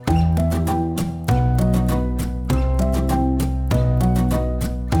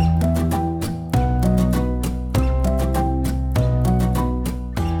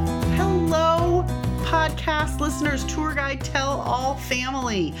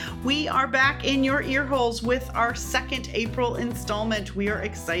family. We are back in your ear holes with our second April installment. We are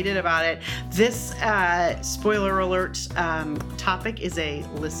excited about it. This spoiler alert topic is a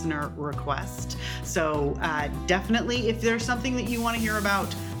listener request. So definitely, if there's something that you want to hear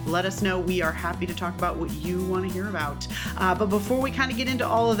about, let us know. We are happy to talk about what you want to hear about. But before we kind of get into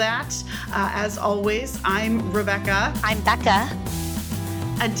all of that, as always, I'm Rebecca. I'm Becca.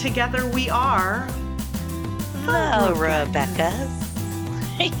 And together we are the Rebeccas.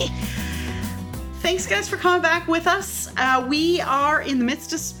 Thanks, guys, for coming back with us. We are in the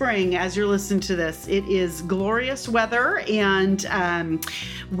midst of spring as you're listening to this. It is glorious weather, and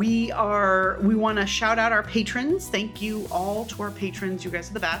we want to shout out our patrons. Thank you all to our patrons. You guys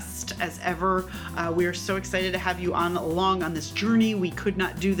are the best as ever. We are so excited to have you along on this journey. We could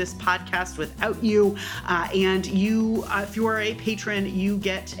not do this podcast without you. And you, if you are a patron, you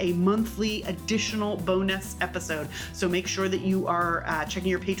get a monthly additional bonus episode. So make sure that you are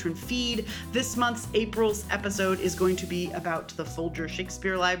checking your patron feed. This month, April's episode is going to be about the Folger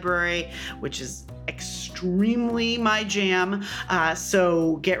Shakespeare Library, which is extremely my jam.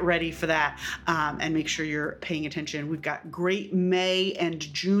 So get ready for that and make sure you're paying attention. We've got great May and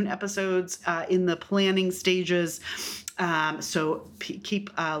June episodes in the planning stages. So keep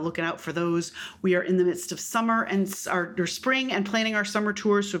looking out for those. We are in the midst of summer and our spring and planning our summer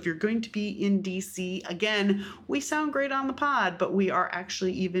tours. So if you're going to be in DC, again, we sound great on the pod, but we are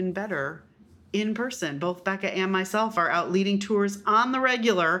actually even better in person. Both Becca and myself are out leading tours on the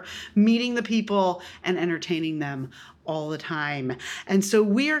regular, meeting the people and entertaining them all the time. And so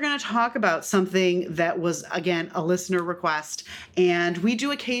we are going to talk about something that was, again, a listener request. And we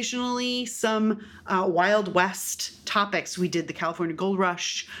do occasionally some Wild West topics. We did the California Gold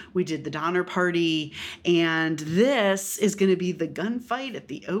Rush. We did the Donner Party. And this is going to be the gunfight at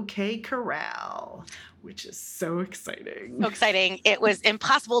the OK Corral, which is so exciting. So exciting. It was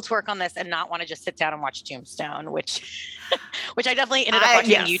impossible to work on this and not want to just sit down and watch Tombstone, which I definitely ended up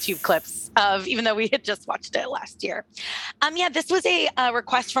watching YouTube clips of, even though we had just watched it last year. This was a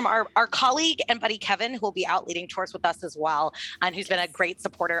request from our colleague and buddy Kevin, who will be out leading tours with us as well, and who's been a great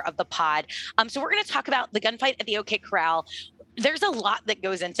supporter of the pod. So we're going to talk about the gunfight at the OK Corral. There's a lot that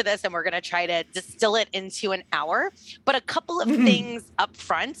goes into this, and we're going to try to distill it into an hour. But a couple of things up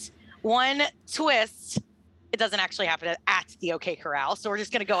front. One twist, it doesn't actually happen at the OK Corral. So we're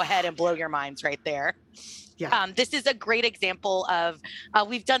just going to go ahead and blow your minds right there. Yeah. This is a great example of,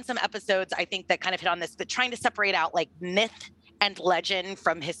 we've done some episodes, I think, that kind of hit on this, but trying to separate out like myth and legend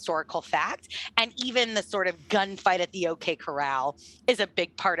from historical fact. And even the sort of gunfight at the OK Corral is a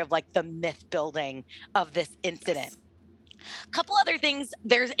big part of like the myth building of this incident. Couple other things.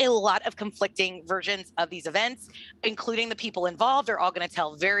 There's a lot of conflicting versions of these events, including the people involved are all going to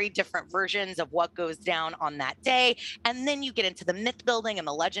tell very different versions of what goes down on that day. And then you get into the myth building and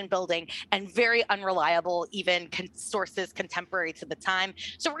the legend building and very unreliable, even sources contemporary to the time.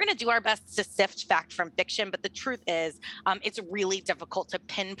 So we're going to do our best to sift fact from fiction. But the truth is, it's really difficult to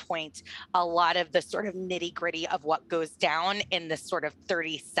pinpoint a lot of the sort of nitty gritty of what goes down in this sort of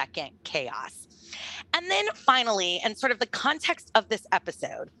 30-second chaos. And then finally, and sort of the context of this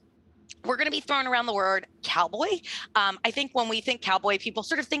episode, we're going to be throwing around the word cowboy. I think when we think cowboy, people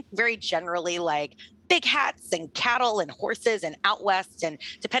sort of think very generally like big hats and cattle and horses and out west. And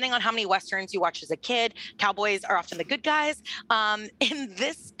depending on how many Westerns you watch as a kid, cowboys are often the good guys. In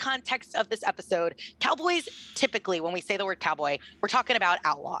this context of this episode, cowboys, typically, when we say the word cowboy, we're talking about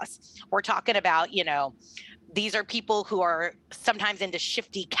outlaws. We're talking about, these are people who are sometimes into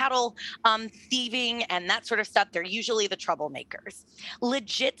shifty cattle thieving and that sort of stuff. They're usually the troublemakers.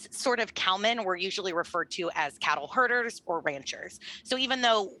 Legit sort of cowmen were usually referred to as cattle herders or ranchers. So even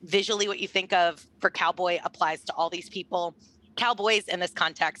though visually what you think of for cowboy applies to all these people, cowboys in this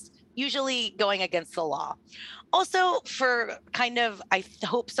context usually going against the law. Also, for kind of, I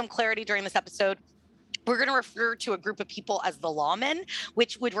hope, some clarity during this episode, we're going to refer to a group of people as the lawmen,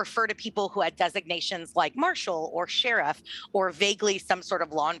 which would refer to people who had designations like marshal or sheriff or vaguely some sort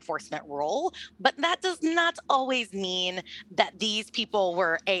of law enforcement role. But that does not always mean that these people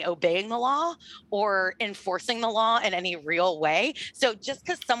were obeying the law or enforcing the law in any real way. So just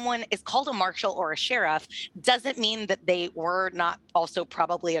because someone is called a marshal or a sheriff doesn't mean that they were not also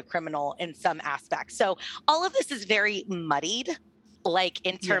probably a criminal in some aspects. So all of this is very muddied. like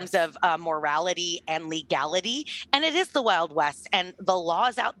in terms of morality and legality. And it is the Wild West, and the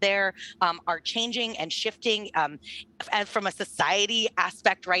laws out there are changing and shifting. And from a society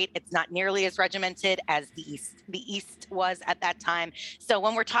aspect, right, it's not nearly as regimented as the East was at that time. So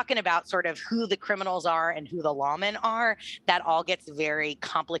when we're talking about sort of who the criminals are and who the lawmen are, that all gets very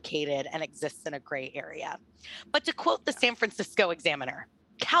complicated and exists in a gray area. But to quote the San Francisco Examiner,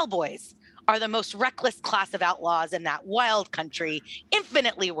 cowboys are the most reckless class of outlaws in that wild country,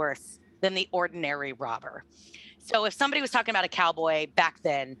 infinitely worse than the ordinary robber. So if somebody was talking about a cowboy back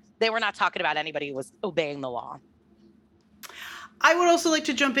then, they were not talking about anybody who was obeying the law. I would also like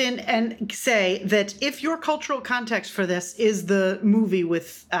to jump in and say that if your cultural context for this is the movie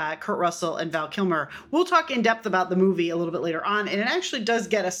with Kurt Russell and Val Kilmer, we'll talk in depth about the movie a little bit later on, and it actually does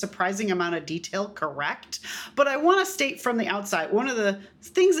get a surprising amount of detail correct. But I want to state from the outside, one of the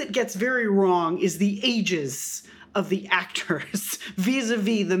things that gets very wrong is the ages of the actors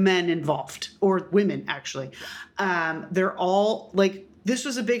vis-a-vis the men involved, or women, actually. They're all like... This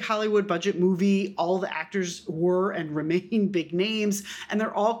was a big Hollywood budget movie. All the actors were and remain big names, and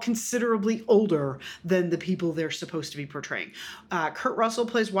they're all considerably older than the people they're supposed to be portraying. Kurt Russell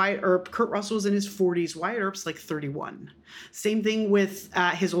plays Wyatt Earp. Kurt Russell's in his 40s. Wyatt Earp's like 31. Same thing with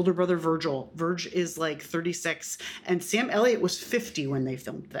his older brother, Virgil. Virg is like 36, and Sam Elliott was 50 when they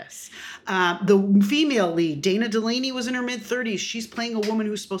filmed this. The female lead, Dana Delaney, was in her mid-30s. She's playing a woman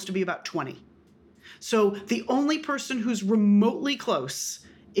who's supposed to be about 20. So the only person who's remotely close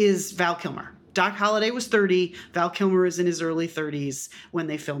is Val Kilmer. Doc Holliday was 30. Val Kilmer is in his early 30s when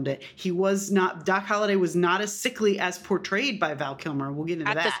they filmed it. Doc Holliday was not as sickly as portrayed by Val Kilmer. We'll get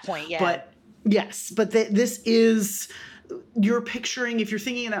into that. At this point, yeah. But yes, but this is... You're picturing, if you're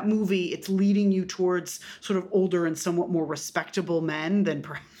thinking of that movie, it's leading you towards sort of older and somewhat more respectable men than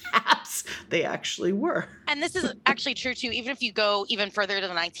perhaps they actually were. And this is actually true too. Even if you go even further to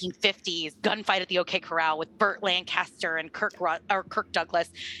the 1950s, gunfight at the OK Corral with Burt Lancaster and Kirk Douglas.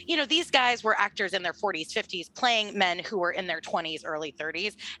 You know, these guys were actors in their 40s, 50s, playing men who were in their 20s, early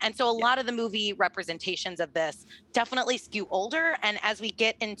 30s. And so a lot of the movie representations of this definitely skew older. And as we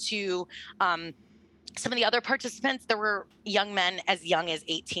get into some of the other participants, there were young men as young as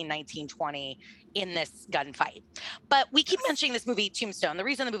 18, 19, 20 in this gunfight. But we keep mentioning this movie, Tombstone. The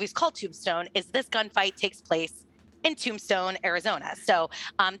reason the movie's called Tombstone is this gunfight takes place in Tombstone, Arizona. So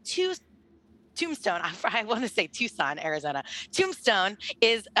Tombstone, I want to say Tucson, Arizona. Tombstone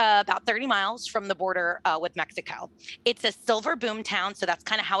is about 30 miles from the border with Mexico. It's a silver boom town, so that's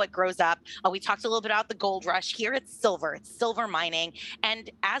kind of how it grows up. We talked a little bit about the gold rush. Here it's silver mining. And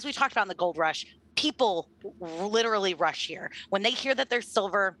as we talked about in the gold rush, people literally rush here. When they hear that there's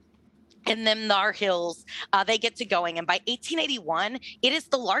silver in them Nar Hills, they get to going. And by 1881, it is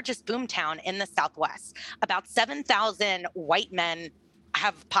the largest boom town in the Southwest. About 7,000 white men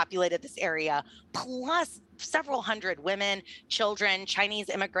have populated this area, plus several hundred women, children, Chinese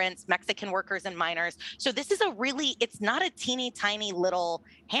immigrants, Mexican workers, and miners. So this is it's not a teeny tiny little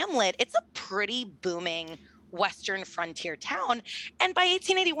hamlet. It's a pretty booming Western frontier town. And by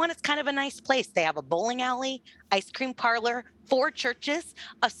 1881, it's kind of a nice place. They have a bowling alley, ice cream parlor, 4 churches,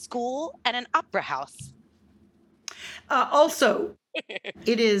 a school, and an opera house. Also,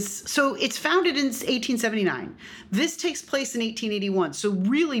 it's founded in 1879. This takes place in 1881. So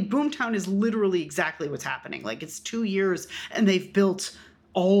really, Boomtown is literally exactly what's happening. Like, it's 2 years and they've built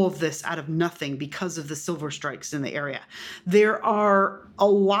all of this out of nothing because of the silver strikes in the area. There are a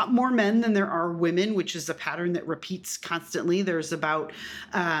lot more men than there are women, which is a pattern that repeats constantly. There's about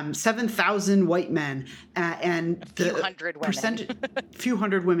 7,000 white men and a few hundred women. Few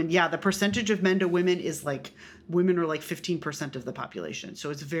hundred women. Yeah, the percentage of men to women is like, women are like 15% of the population.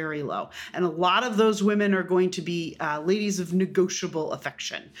 So it's very low. And a lot of those women are going to be ladies of negotiable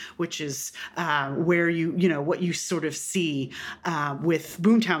affection, which is where what you sort of see with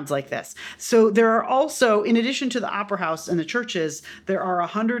boomtowns like this. So there are also, in addition to the opera house and the churches, there are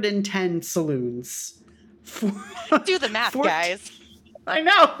 110 saloons. Do the math, guys. I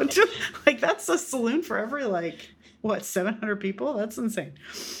know. Like, that's a saloon for every 700 people? That's insane.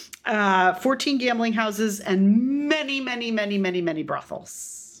 14 gambling houses and many, many, many, many, many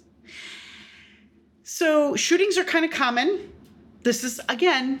brothels. So shootings are kind of common. This is,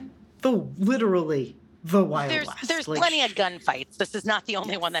 again, literally the Wild West. There's plenty of gunfights. This is not the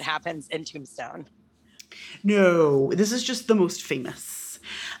only one that happens in Tombstone. No, this is just the most famous.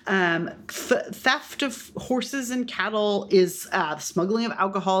 Theft of horses and cattle is smuggling of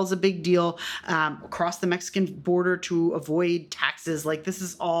alcohol is a big deal across the Mexican border to avoid taxes. Like, this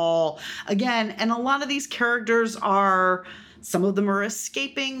is all, again, and a lot of these characters are Some of them are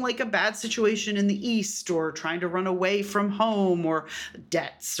escaping like a bad situation in the East, or trying to run away from home, or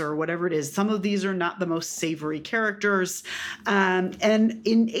debts, or whatever it is. Some of these are not the most savory characters. And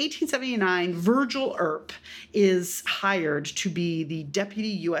in 1879, Virgil Earp is hired to be the deputy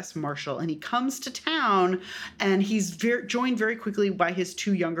U.S. Marshal, and he comes to town, and he's joined very quickly by his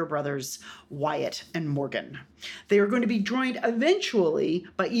two younger brothers, Wyatt and Morgan. They are going to be joined eventually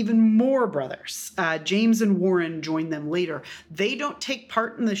by even more brothers. James and Warren join them later. They don't take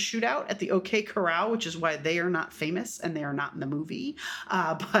part in the shootout at the OK Corral, which is why they are not famous and they are not in the movie,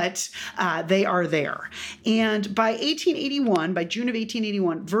 but they are there. And by 1881, by June of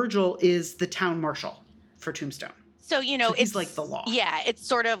 1881, Virgil is the town marshal for Tombstone. So, it's like the law. Yeah, it's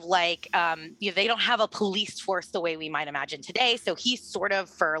sort of like they don't have a police force the way we might imagine today. So he's sort of,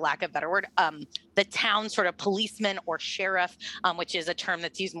 for lack of a better word, the town sort of policeman or sheriff, which is a term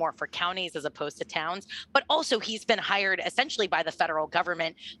that's used more for counties as opposed to towns. But also he's been hired essentially by the federal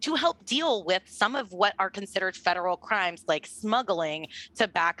government to help deal with some of what are considered federal crimes, like smuggling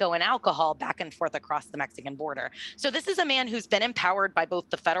tobacco and alcohol back and forth across the Mexican border. So this is a man who's been empowered by both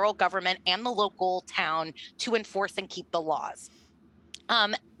the federal government and the local town to enforce and keep the laws.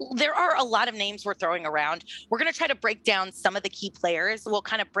 There are a lot of names we're throwing around. We're going to try to break down some of the key players. We'll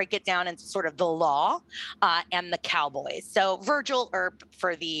kind of break it down into sort of the law and the cowboys. So Virgil Earp,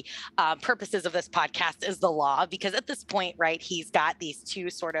 for the purposes of this podcast, is the law, because at this point, right, he's got these two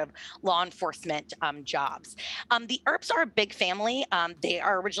sort of law enforcement jobs. The Earps are a big family. They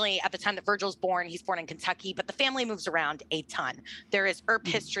are originally, at the time that Virgil's born, he's born in Kentucky, but the family moves around a ton. There is Earp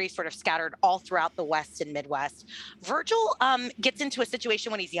history sort of scattered all throughout the West and Midwest. Virgil gets into a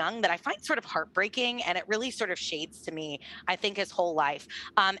situation when he's young that I find sort of heartbreaking, and it really sort of shades to me, I think, his whole life.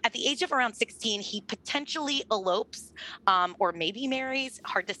 At the age of around 16, he potentially elopes or maybe marries.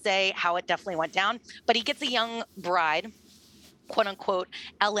 Hard to say how it definitely went down, but he gets a young bride, quote unquote,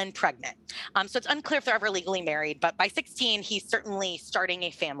 Ellen, pregnant. So it's unclear if they're ever legally married, but by 16, he's certainly starting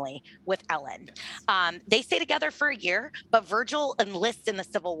a family with Ellen. They stay together for a year, but Virgil enlists in the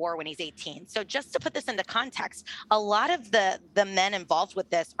Civil War when he's 18. So just to put this into context, a lot of the men involved with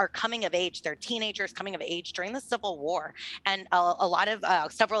this are coming of age. They're teenagers coming of age during the Civil War. And a lot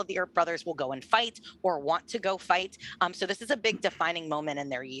of, several of the Earp brothers will go and fight or want to go fight. So this is a big defining moment in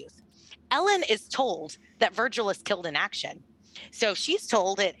their youth. Ellen is told that Virgil is killed in action. So she's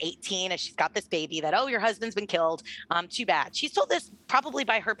told at 18, as she's got this baby, that, oh, your husband's been killed. Too bad. She's told this probably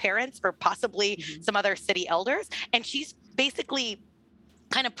by her parents or possibly some other city elders. And she's basically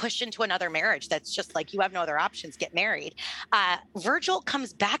kind of pushed into another marriage that's just like, you have no other options, get married. Virgil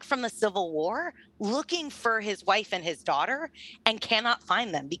comes back from the Civil War looking for his wife and his daughter and cannot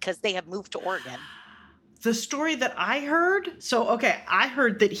find them because they have moved to Oregon. The story that I heard, I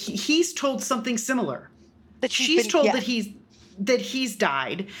heard that he's told something similar. That she's told that he's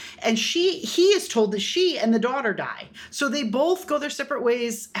died, and he is told that she and the daughter die. So they both go their separate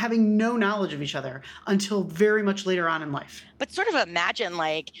ways, having no knowledge of each other until very much later on in life. But sort of imagine,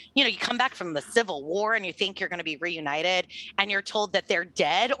 like, you come back from the Civil War and you think you're going to be reunited, and you're told that they're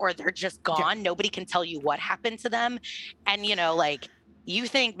dead or they're just gone. Yeah. Nobody can tell you what happened to them. And, you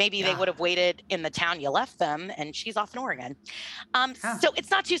think maybe they would have waited in the town you left them, and she's off in Oregon. So it's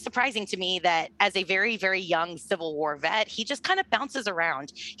not too surprising to me that as a very, very young Civil War vet, he just kind of bounces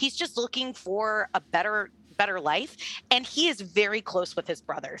around. He's just looking for a better life, and he is very close with his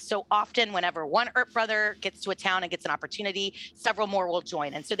brother. So often whenever one Earp brother gets to a town and gets an opportunity, several more will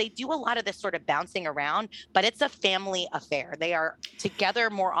join. And so they do a lot of this sort of bouncing around, but it's a family affair. They are together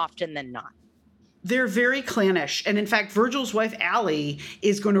more often than not. They're very clannish. And in fact, Virgil's wife, Allie,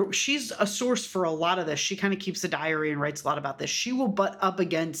 she's a source for a lot of this. She kind of keeps a diary and writes a lot about this. She will butt up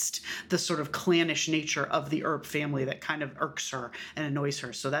against the sort of clannish nature of the Earp family that kind of irks her and annoys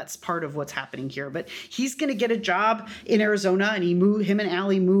her. So that's part of what's happening here. But he's going to get a job in Arizona, and him and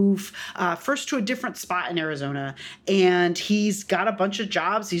Allie move first to a different spot in Arizona. And he's got a bunch of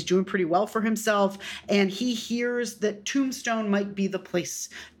jobs. He's doing pretty well for himself. And he hears that Tombstone might be the place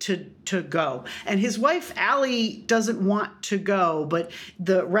to go. And his wife, Allie, doesn't want to go, but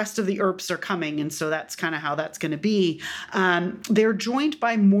the rest of the Earps are coming, and so that's kind of how that's going to be. They're joined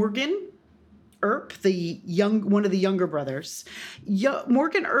by Morgan Earp, one of the younger brothers.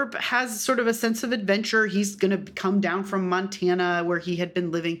 Morgan Earp has sort of a sense of adventure. He's going to come down from Montana, where he had been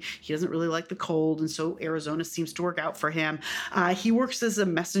living. He doesn't really like the cold, and so Arizona seems to work out for him. He works as a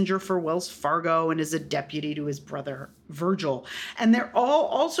messenger for Wells Fargo and is a deputy to his brother, Virgil. And they're all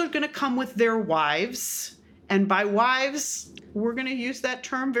also going to come with their wives And by wives, we're going to use that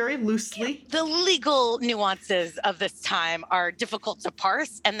term very loosely. The legal nuances of this time are difficult to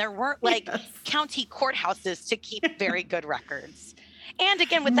parse, and there weren't like county courthouses to keep very good records. And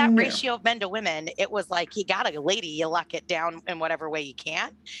again, with that ratio of men to women, it was like, you got a lady, you lock it down in whatever way you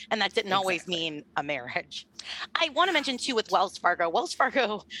can. And that didn't always mean a marriage. I want to mention too, with Wells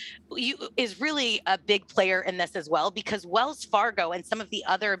Fargo is really a big player in this as well, because Wells Fargo and some of the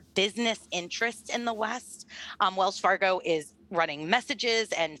other business interests in the West, Wells Fargo is running messages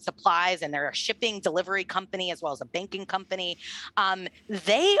and supplies, and they're a shipping delivery company as well as a banking company.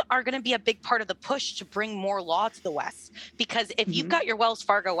 They are going to be a big part of the push to bring more law to the West, because if you've got your Wells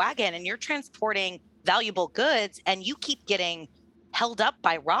Fargo wagon and you're transporting valuable goods and you keep getting held up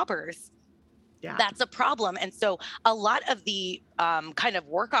by robbers, that's a problem. And so a lot of the kind of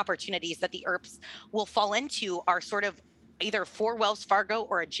work opportunities that the ERPs will fall into are sort of either for Wells Fargo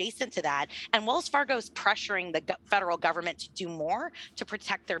or adjacent to that. And Wells Fargo is pressuring the federal government to do more to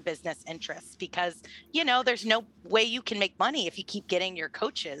protect their business interests, because, there's no way you can make money if you keep getting your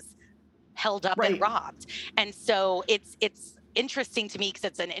coaches held up and robbed. And so it's interesting to me, because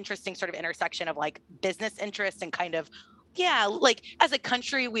it's an interesting sort of intersection of like business interests and kind of, like as a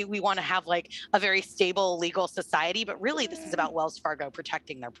country, we want to have like a very stable legal society, but really this is about Wells Fargo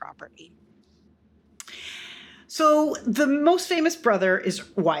protecting their property. So the most famous brother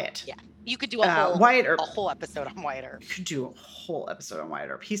is Wyatt. Yeah, you could do a whole episode on Wyatt Earp. You could do a whole episode on Wyatt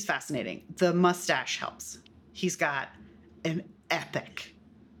Earp. He's fascinating. The mustache helps. He's got an epic.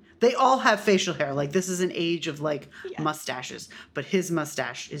 They all have facial hair. Like, this is an age of like mustaches, but his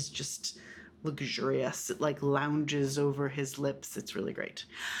mustache is just luxurious. It like lounges over his lips. It's really great.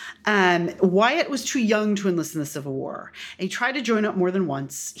 Wyatt was too young to enlist in the Civil War, and he tried to join up more than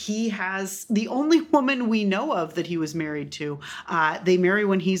once. He has the only woman we know of that he was married to. They marry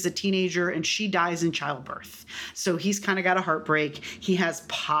when he's a teenager, and she dies in childbirth. So he's kind of got a heartbreak. He has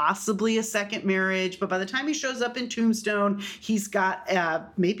possibly a second marriage, but by the time he shows up in Tombstone, he's got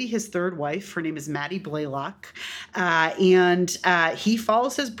maybe his third wife. Her name is Maddie Blaylock. And he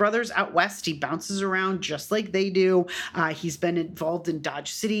follows his brothers out west. He bounces around just like they do. He's been involved in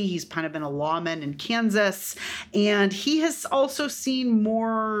Dodge City. He's kind of been a lawman in Kansas. And he has also seen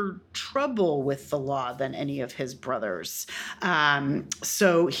more trouble with the law than any of his brothers.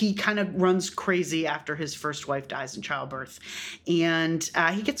 So he kind of runs crazy after his first wife dies in childbirth. And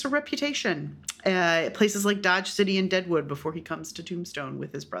he gets a reputation at places like Dodge City and Deadwood before he comes to Tombstone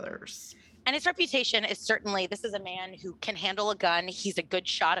with his brothers. And his reputation is certainly, this is a man who can handle a gun. He's a good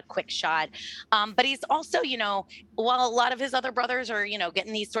shot, a quick shot. But he's also, while a lot of his other brothers are,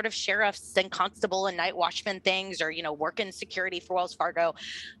 getting these sort of sheriffs and constable and night watchman things, or, working security for Wells Fargo,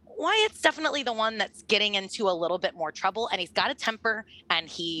 Wyatt's definitely the one that's getting into a little bit more trouble. And he's got a temper, and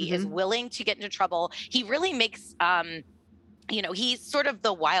he is willing to get into trouble. He really makes... he's sort of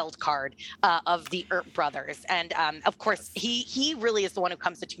the wild card of the Earp brothers. And of course, he really is the one who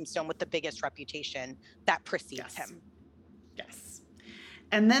comes to Tombstone with the biggest reputation that precedes him. Yes.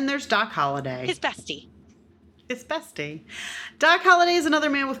 And then there's Doc Holliday. His bestie. Doc Holliday is another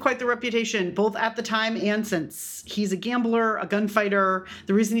man with quite the reputation, both at the time and since. He's a gambler, a gunfighter.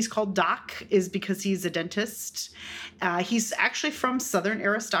 The reason he's called Doc is because he's a dentist. He's actually from Southern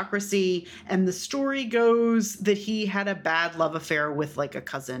aristocracy, and the story goes that he had a bad love affair with like a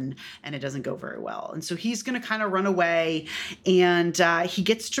cousin, and it doesn't go very well. And so he's going to kind of run away, and he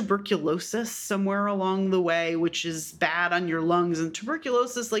gets tuberculosis somewhere along the way, which is bad on your lungs. And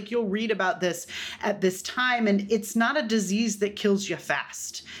tuberculosis, like, you'll read about this at this time, and it's not a disease that kills you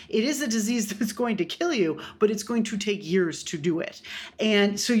fast. It is a disease that's going to kill you, but it's going to take years to do it.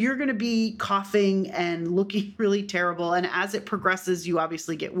 And so you're going to be coughing and looking really terrible. And as it progresses, you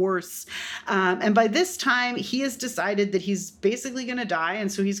obviously get worse. And by this time, he has decided that he's basically going to die.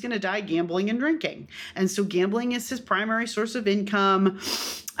 And so he's going to die gambling and drinking. And so gambling is his primary source of income.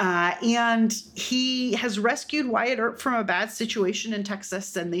 And he has rescued Wyatt Earp from a bad situation in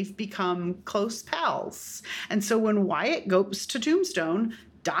Texas, and they've become close pals. And so when Wyatt goes to Tombstone,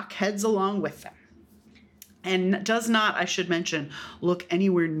 Doc heads along with them. And does not, I should mention, look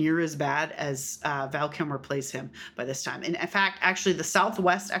anywhere near as bad as Val Kilmer plays him by this time. And in fact, actually, the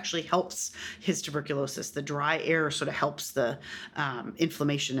Southwest actually helps his tuberculosis. The dry air sort of helps the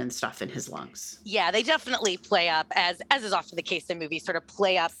inflammation and stuff in his lungs. Yeah, they definitely play up, as is often the case in movies, sort of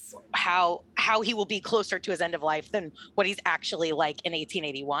play up how he will be closer to his end of life than what he's actually like in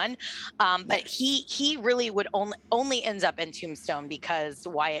 1881. But he really would only ends up in Tombstone because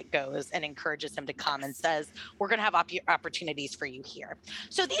Wyatt goes and encourages him to come and says, we're going to have opportunities for you here.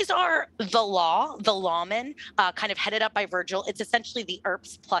 So these are the lawmen, kind of headed up by Virgil. It's essentially the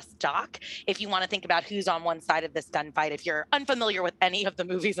Earps plus Doc, if you want to think about who's on one side of this gunfight, if you're unfamiliar with any of the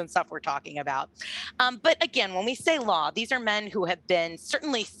movies and stuff we're talking about. But again, when we say law, these are men who have been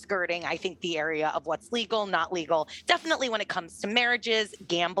certainly skirting, I think, the area of what's legal, not legal, definitely when it comes to marriages,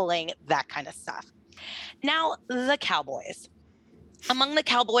 gambling, that kind of stuff. Now, the cowboys. Among the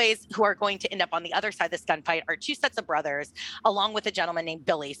cowboys who are going to end up on the other side of this gunfight are two sets of brothers, along with a gentleman named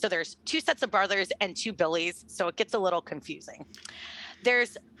Billy. So there's two sets of brothers and two Billies, so it gets a little confusing.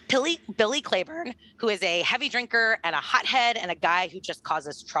 There's Billy Claiborne, who is a heavy drinker and a hothead and a guy who just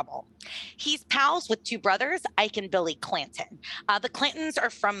causes trouble. He's pals with two brothers, Ike and Billy Clanton. The Clantons are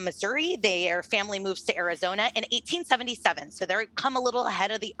from Missouri. Their family moves to Arizona in 1877, so they're come a little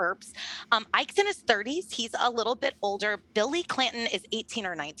ahead of the Earps. Ike's in his 30s. He's a little bit older. Billy Clanton is 18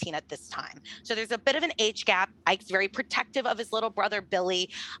 or 19 at this time. So there's a bit of an age gap. Ike's very protective of his little brother, Billy.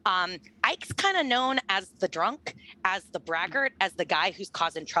 Ike's kind of known as the drunk, as the braggart, as the guy who's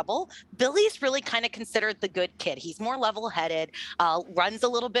causing trouble. Billy's really kind of considered the good kid. He's more level-headed, runs a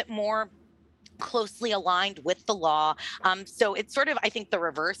little bit more closely aligned with the law. So it's sort of, I think, the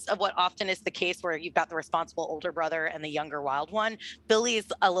reverse of what often is the case, where you've got the responsible older brother and the younger wild one. Billy's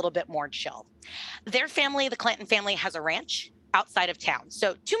a little bit more chill. Their family, the Clanton family, has a ranch outside of town.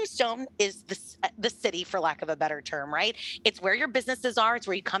 So Tombstone is the city, for lack of a better term, right? It's where your businesses are. It's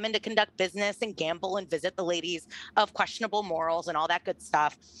where you come in to conduct business and gamble and visit the ladies of questionable morals and all that good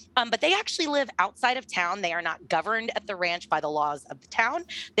stuff. But they actually live outside of town. They are not governed at the ranch by the laws of the town.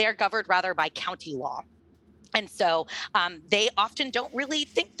 They are governed rather by county law. And so they often don't really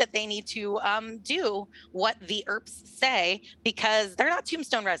think that they need to do what the Earps say, because they're not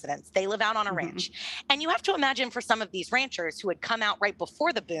Tombstone residents. They live out on a ranch. And you have to imagine, for some of these ranchers who had come out right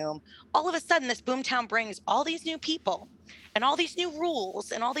before the boom, all of a sudden this boomtown brings all these new people and all these new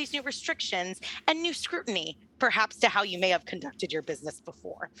rules and all these new restrictions and new scrutiny, perhaps, to how you may have conducted your business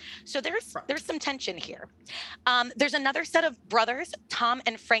before. So there's some tension here. There's another set of brothers, Tom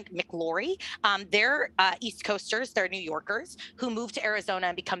and Frank McLaury. They're East Coasters, they're New Yorkers who moved to Arizona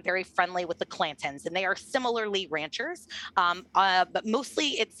and become very friendly with the Clantons, and they are similarly ranchers. But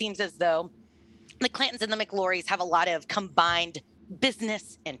mostly it seems as though the Clantons and the McLaurys have a lot of combined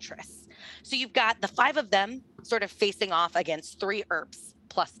business interests. So you've got the five of them sort of facing off against three Earps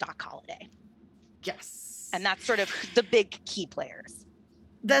plus Doc Holliday. Yes. And that's sort of the big key players.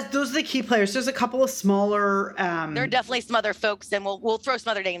 Those are the key players. There's a couple of smaller. There are definitely some other folks, and we'll throw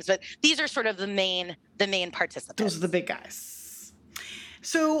some other names, but these are sort of the main participants. Those are the big guys.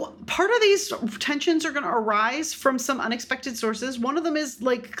 So part of these tensions are going to arise from some unexpected sources. One of them is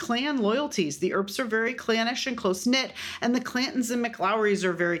like clan loyalties. The Earps are very clannish and close-knit, and the Clantons and McLaurys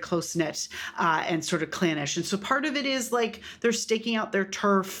are very close-knit and sort of clannish. And so part of it is like they're staking out their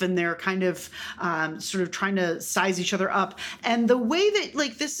turf, and they're kind of sort of trying to size each other up. And the way that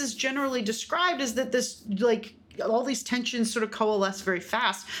like this is generally described is that this like all these tensions sort of coalesce very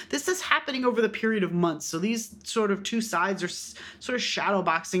fast. This is happening over the period of months. So these sort of two sides are sort of shadow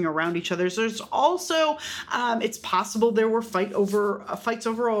boxing around each other. So there's also, it's possible there were fights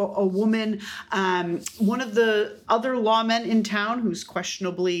over a woman. One of the other lawmen in town who's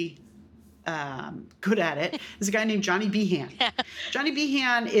questionably good at it is a guy named Johnny Behan. Johnny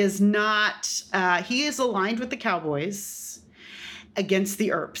Behan is not, he is aligned with the Cowboys against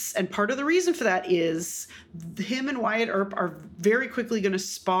the Earps. And part of the reason for that is him and Wyatt Earp are very quickly going to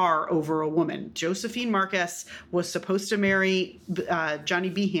spar over a woman. Josephine Marquez was supposed to marry Johnny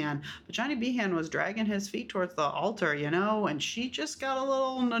Behan, but Johnny Behan was dragging his feet towards the altar, and she just got a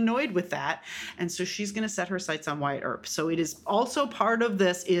little annoyed with that. And so she's going to set her sights on Wyatt Earp. So it is also part of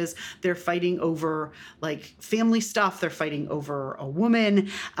this is they're fighting over like family stuff. They're fighting over a woman.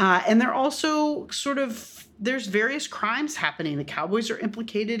 And they're also sort of, there's various crimes happening. The Cowboys are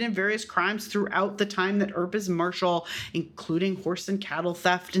implicated in various crimes throughout the time that Earp is marshal, including horse and cattle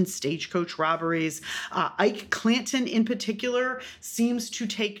theft and stagecoach robberies. Ike Clanton, in particular, seems to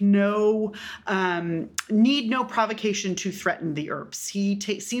take need no provocation to threaten the Earps. He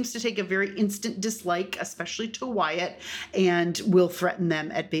seems to take a very instant dislike, especially to Wyatt, and will threaten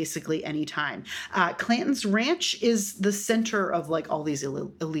them at basically any time. Clanton's ranch is the center of like all these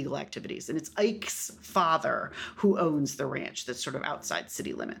illegal activities, and it's Ike's father father who owns the ranch that's sort of outside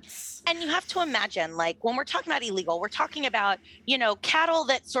city limits. And you have to imagine, like, when we're talking about illegal, we're talking about, cattle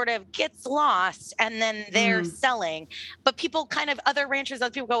that sort of gets lost and then they're selling. But people other ranchers,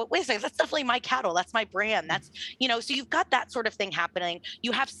 other people go, wait a second, that's definitely my cattle. That's my brand. That's, so you've got that sort of thing happening.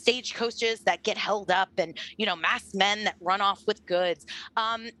 You have stagecoaches that get held up and, masked men that run off with goods.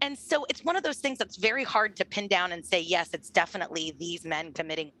 And so it's one of those things that's very hard to pin down and say, yes, it's definitely these men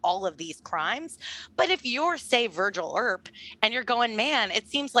committing all of these crimes. But if you're, say, Virgil Earp, and you're going, man, it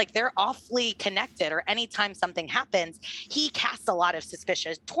seems like they're awfully connected, or anytime something happens, he casts a lot of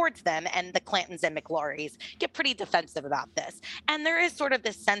suspicion towards them, and the Clantons and McLaurys get pretty defensive about this. And there is sort of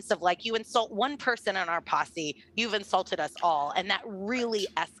this sense of like, you insult one person in our posse, you've insulted us all, and that really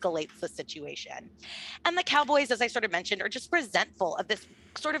escalates the situation. And the Cowboys, as I sort of mentioned, are just resentful of this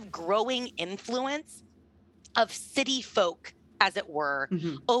sort of growing influence of city folk, as it were,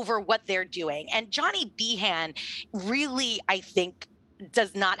 over what they're doing. And Johnny Behan really, I think,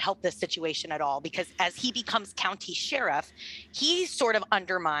 does not help this situation at all, because as he becomes county sheriff, he sort of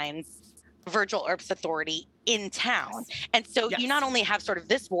undermines Virgil Earp's authority in town. And so you not only have sort of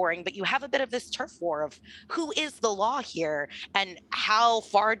this warring, but you have a bit of this turf war of who is the law here and how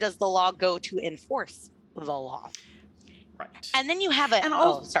far does the law go to enforce the law. Right. And then you have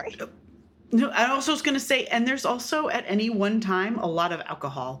No, I also was going to say, and there's also at any one time a lot of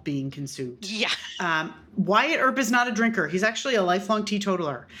alcohol being consumed. Yeah. Wyatt Earp is not a drinker. He's actually a lifelong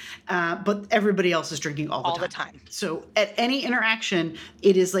teetotaler, but everybody else is drinking all the time. So at any interaction,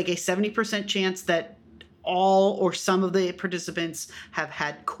 it is like a 70% chance that all or some of the participants have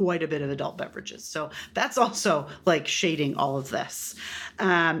had quite a bit of adult beverages. So that's also like shading all of this.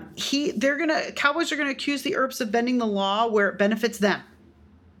 Cowboys are gonna accuse the Earps of bending the law where it benefits them,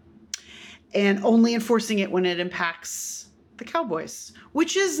 and only enforcing it when it impacts the Cowboys,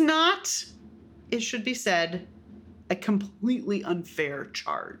 which is not, it should be said, a completely unfair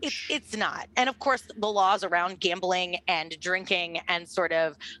charge. It's not. And of course, the laws around gambling and drinking and sort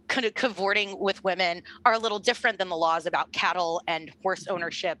of cavorting with women are a little different than the laws about cattle and horse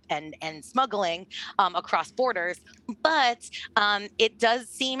ownership and smuggling across borders. But it does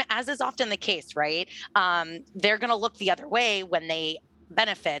seem, as is often the case, right? They're going to look the other way when they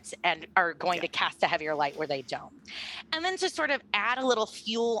benefit and are going to cast a heavier light where they don't. And then to sort of add a little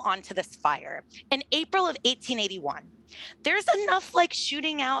fuel onto this fire, in April of 1881, there's enough like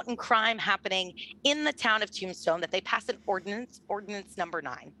shooting out and crime happening in the town of Tombstone that they pass an ordinance number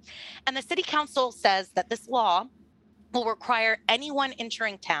 9. And the city council says that this law will require anyone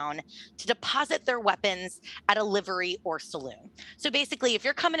entering town to deposit their weapons at a livery or saloon. So basically, if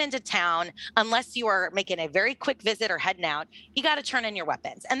you're coming into town, unless you are making a very quick visit or heading out, you got to turn in your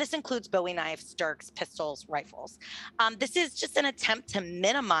weapons. And this includes Bowie knives, dirks, pistols, rifles. This is just an attempt to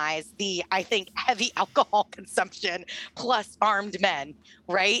minimize the, I think, heavy alcohol consumption plus armed men,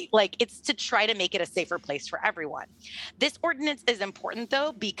 right? Like, it's to try to make it a safer place for everyone. This ordinance is important,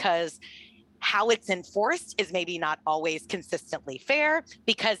 though, because how it's enforced is maybe not always consistently fair,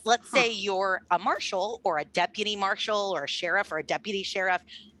 because let's say you're a marshal or a deputy marshal or a sheriff or a deputy sheriff.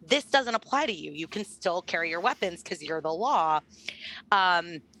 This doesn't apply to you. You can still carry your weapons because you're the law.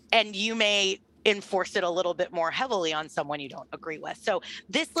 And you may enforce it a little bit more heavily on someone you don't agree with. So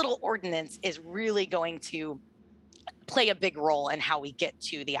this little ordinance is really going to play a big role in how we get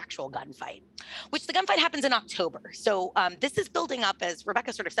to the actual gunfight, which the gunfight happens in October. So this is building up, as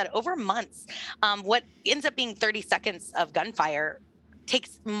Rebecca sort of said, over months. What ends up being 30 seconds of gunfire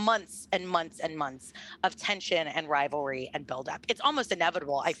takes months and months and months of tension and rivalry and buildup. It's almost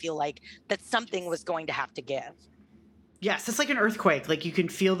inevitable, I feel like, that something was going to have to give. Yes, it's like an earthquake. Like you can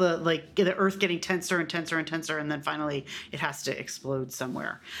feel the earth getting tenser and tenser and tenser, and then finally it has to explode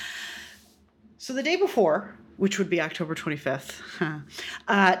somewhere. So the day before, which would be October 25th.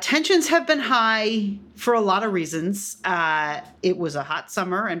 Tensions have been high for a lot of reasons. It was a hot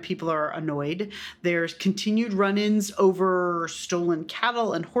summer and people are annoyed. There's continued run-ins over stolen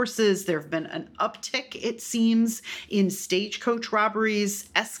cattle and horses. There have been an uptick, it seems, in stagecoach robberies,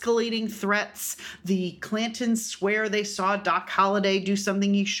 escalating threats. The Clantons swear they saw Doc Holliday do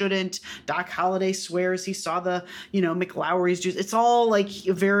something he shouldn't. Doc Holliday swears he saw the, McLaurys do. It's all like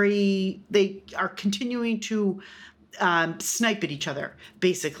they are continuing to snipe at each other,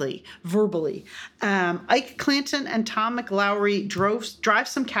 basically, verbally. Ike Clanton and Tom McLaury drive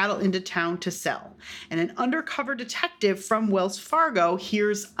some cattle into town to sell. And an undercover detective from Wells Fargo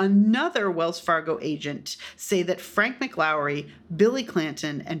hears another Wells Fargo agent say that Frank McLaury, Billy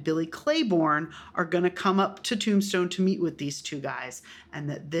Clanton, and Billy Claiborne are going to come up to Tombstone to meet with these two guys, and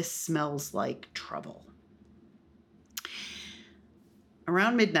that this smells like trouble.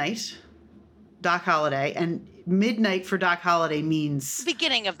 Around midnight, Doc Holliday, and midnight for Doc Holliday means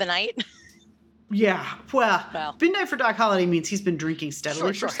beginning of the night. Yeah, well, midnight for Doc Holliday means he's been drinking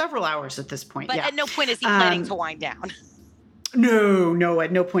steadily sure. for several hours at this point. But at no point is he planning to wind down. No,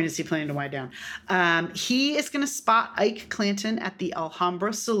 at no point is he planning to wind down. He is going to spot Ike Clanton at the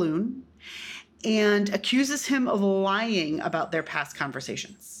Alhambra Saloon and accuses him of lying about their past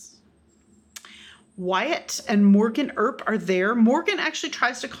conversations. Wyatt and Morgan Earp are there. Morgan actually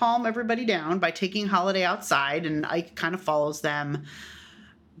tries to calm everybody down by taking Holliday outside, and Ike kind of follows them.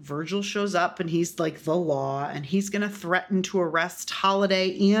 Virgil shows up, and he's like the law, and he's going to threaten to arrest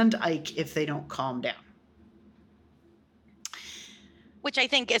Holliday and Ike if they don't calm down. Which I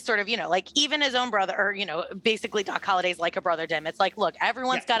think is sort of, like even his own brother, or, basically Doc Holliday's like a brother to him. It's like, look,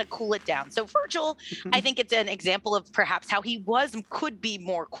 everyone's got to cool it down. So Virgil, I think it's an example of perhaps how he could be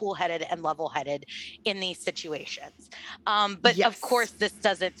more cool-headed and level-headed in these situations. But of course, this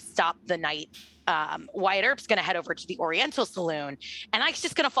doesn't stop the night. Wyatt Earp's going to head over to the Oriental Saloon, and Ike's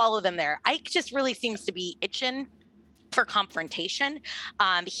just going to follow them there. Ike just really seems to be itching for confrontation.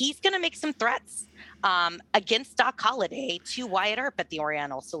 He's going to make some threats against Doc Holliday to Wyatt Earp at the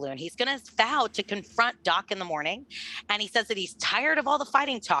Oriental Saloon. He's going to vow to confront Doc in the morning, and he says that he's tired of all the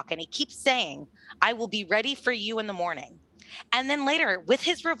fighting talk, and he keeps saying, "I will be ready for you in the morning." And then later, with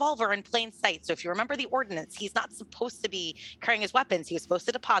his revolver in plain sight, so if you remember the ordinance, he's not supposed to be carrying his weapons. He was supposed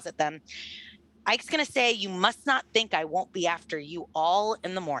to deposit them. Ike's going to say, "You must not think I won't be after you all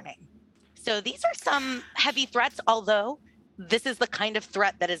in the morning." So these are some heavy threats, although this is the kind of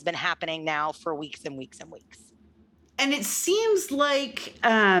threat that has been happening now for weeks and weeks and weeks. And it seems like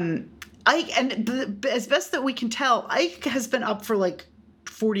Ike, and as best that we can tell, Ike has been up for like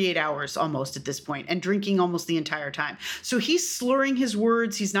 48 hours almost at this point and drinking almost the entire time. So he's slurring his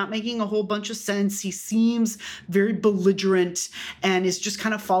words. He's not making a whole bunch of sense. He seems very belligerent and is just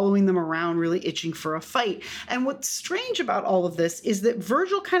kind of following them around, really itching for a fight. And what's strange about all of this is that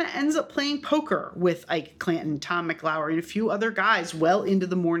Virgil kind of ends up playing poker with Ike Clanton, Tom McLaury, and a few other guys well into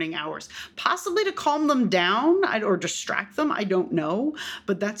the morning hours, possibly to calm them down or distract them. I don't know.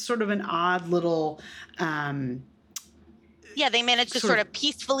 But that's sort of an odd little they managed to sort of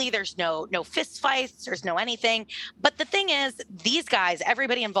peacefully. There's no fist fights. There's no anything. But the thing is, these guys,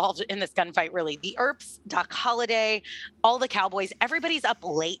 everybody involved in this gunfight, really, the Earps, Doc Holliday, all the cowboys, everybody's up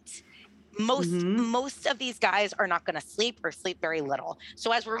late. Most of these guys are not going to sleep or sleep very little.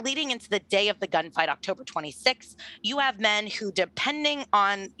 So as we're leading into the day of the gunfight, October 26th, you have men who, depending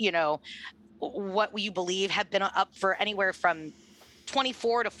on, what you believe, have been up for anywhere from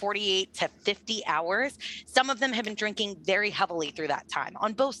 24 to 48 to 50 hours. Some of them have been drinking very heavily through that time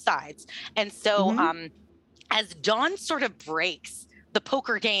on both sides. And so as dawn sort of breaks, the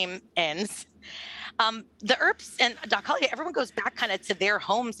poker game ends. The Earps and Doc Holliday, everyone goes back kind of to their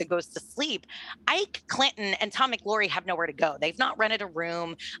homes and goes to sleep. Ike Clanton and Tom McLaury have nowhere to go. They've not rented a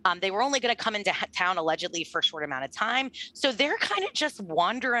room. They were only going to come into town allegedly for a short amount of time. So they're kind of just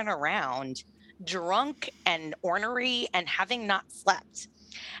wandering around, drunk and ornery and having not slept.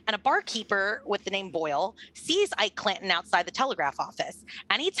 And a barkeeper with the name Boyle sees Ike Clanton outside the telegraph office,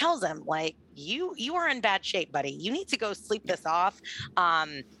 and he tells him, like, you are in bad shape, buddy. You need to go sleep this off.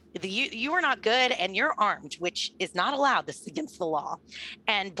 You are not good, and you're armed, which is not allowed. This is against the law.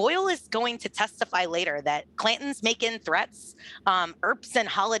 And Boyle is going to testify later that Clanton's making threats. Earps and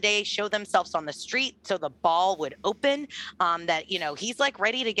Holliday show themselves on the street so the ball would open, that, he's like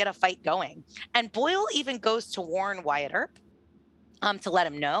ready to get a fight going. And Boyle even goes to warn Wyatt Earp, to let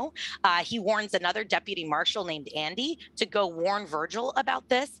him know. He warns another deputy marshal named Andy to go warn Virgil about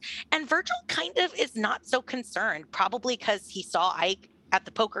this. And Virgil kind of is not so concerned, probably because he saw Ike at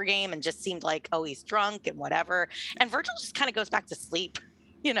the poker game and just seemed like, oh, he's drunk and whatever. And Virgil just kind of goes back to sleep.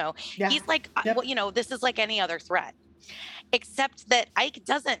 He's like, well, this is like any other threat, except that Ike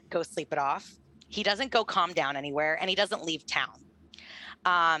doesn't go sleep it off. He doesn't go calm down anywhere, and he doesn't leave town.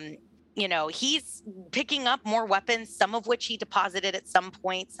 He's picking up more weapons, some of which he deposited at some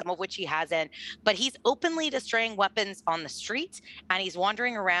point, some of which he hasn't, but he's openly destroying weapons on the street, and he's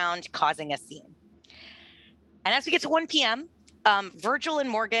wandering around causing a scene. And as we get to 1 p.m., Virgil and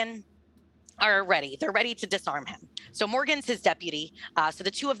Morgan are ready. They're ready to disarm him. So Morgan's his deputy. So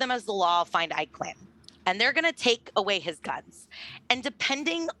the two of them as the law find Ike Clanton, and they're going to take away his guns. And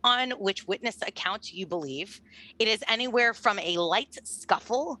depending on which witness account you believe, it is anywhere from a light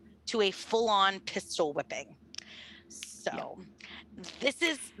scuffle to a full-on pistol whipping. So this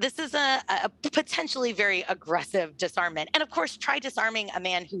is a potentially very aggressive disarmament. And of course, try disarming a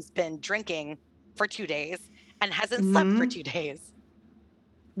man who's been drinking for 2 days and hasn't slept for 2 days.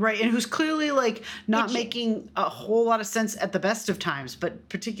 Right, and who's clearly like not itching. making a whole lot of sense at the best of times, but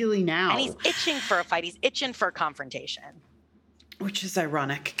particularly now. And he's itching for a fight. He's itching for a confrontation. Which is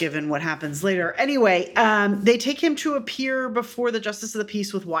ironic given what happens later. Anyway, they take him to appear before the Justice of the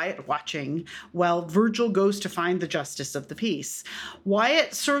Peace with Wyatt watching while Virgil goes to find the Justice of the Peace.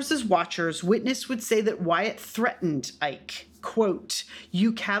 Wyatt serves as watchers. Witness would say that Wyatt threatened Ike. Quote,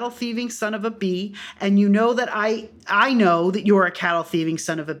 "You cattle thieving son of a bee, and you know that I know that you're a cattle thieving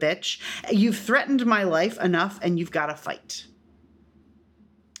son of a bitch. You've threatened my life enough and you've got to fight."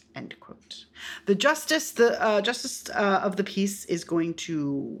 End quote. The justice of the peace is going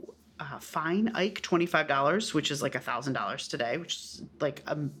to fine Ike $25, which is like $1,000 today, which is like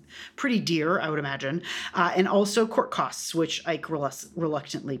pretty dear, I would imagine, and also court costs, which Ike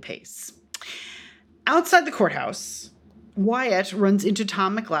reluctantly pays. Outside the courthouse, Wyatt runs into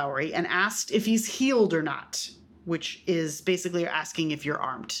Tom McLaury and asked if he's healed or not, which is basically asking if you're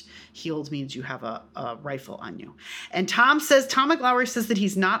armed. Healed means you have a rifle on you. And Tom McLaury says that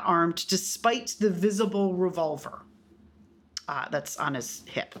he's not armed despite the visible revolver that's on his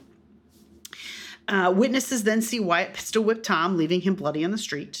hip. Witnesses then see Wyatt pistol whip Tom, leaving him bloody on the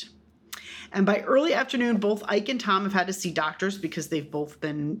street. And by early afternoon, both Ike and Tom have had to see doctors because they've both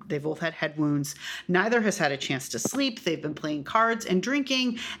had head wounds. Neither has had a chance to sleep. They've been playing cards and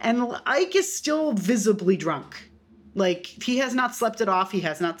drinking, and Ike is still visibly drunk. Like, he has not slept it off. He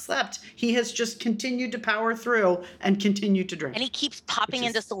has not slept. He has just continued to power through and continued to drink. And he keeps popping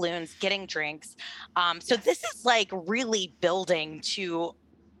into saloons, getting drinks. So this is like really building to...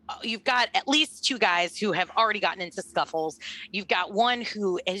 You've got at least two guys who have already gotten into scuffles. You've got one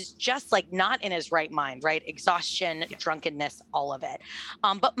who is just like not in his right mind, right? Exhaustion, drunkenness, all of it.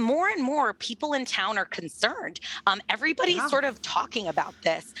 But more and more people in town are concerned. Everybody's sort of talking about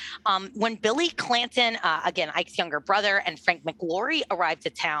this. When Billy Clanton, again, Ike's younger brother, and Frank McLaury arrived to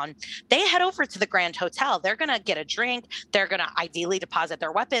town, they head over to the Grand Hotel. They're going to get a drink. They're going to ideally deposit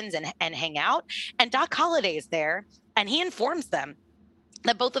their weapons and hang out. And Doc Holliday's there, and he informs them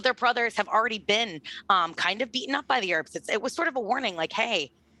that both of their brothers have already been kind of beaten up by the Earps. It was sort of a warning, like,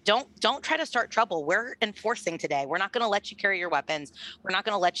 hey, don't try to start trouble. We're enforcing today. We're not going to let you carry your weapons. We're not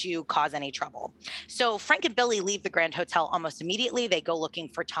going to let you cause any trouble. So Frank and Billy leave the Grand Hotel almost immediately. They go looking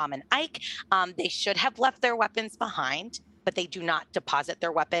for Tom and Ike. They should have left their weapons behind, but they do not deposit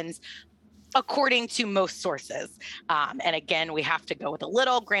their weapons, according to most sources. And again, we have to go with a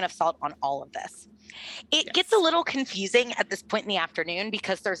little grain of salt on all of this. It gets a little confusing at this point in the afternoon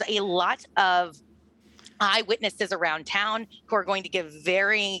because there's a lot of eyewitnesses around town who are going to give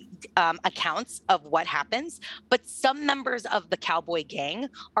varying accounts of what happens, but some members of the cowboy gang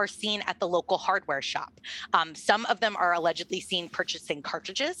are seen at the local hardware shop. Some of them are allegedly seen purchasing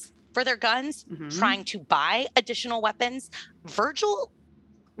cartridges for their guns, trying to buy additional weapons. Virgil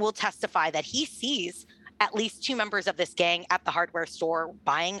will testify that he sees at least two members of this gang at the hardware store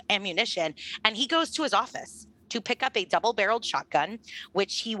buying ammunition, and he goes to his office to pick up a double-barreled shotgun,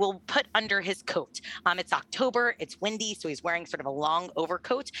 which he will put under his coat. It's October, it's windy, so he's wearing sort of a long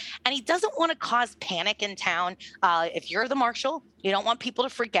overcoat, and he doesn't want to cause panic in town. If you're the marshal, you don't want people to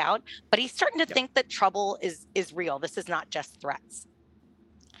freak out, but he's starting to think that trouble is real. This is not just threats.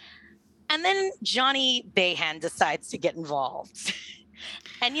 And then Johnny Behan decides to get involved.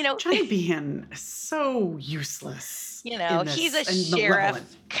 And, Johnny Behan is so useless. He's a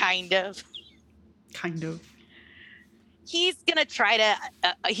sheriff, kind of. He's going to try to,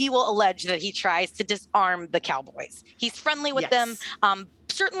 he will allege that he tries to disarm the cowboys. He's friendly with them.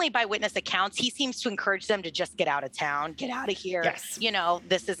 Certainly by witness accounts, he seems to encourage them to just get out of town, get out of here. Yes.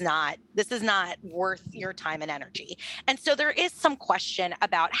 This is not worth your time and energy. And so there is some question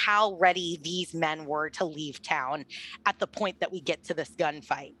about how ready these men were to leave town at the point that we get to this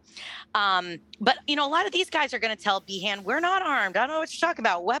gunfight. But a lot of these guys are going to tell Behan, we're not armed. I don't know what you're talking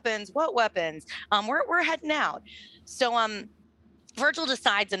about. Weapons, what weapons? We're heading out. So Virgil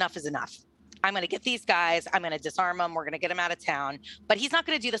decides enough is enough. I'm going to get these guys. I'm going to disarm them. We're going to get them out of town. But he's not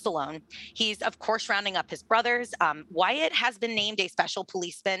going to do this alone. He's, of course, rounding up his brothers. Wyatt has been named a special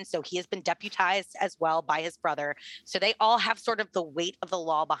policeman, so he has been deputized as well by his brother. So they all have sort of the weight of the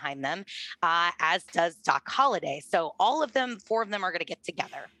law behind them, as does Doc Holliday. So all of them, four of them, are going to get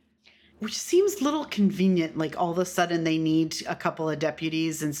together. Which seems a little convenient. Like, all of a sudden they need a couple of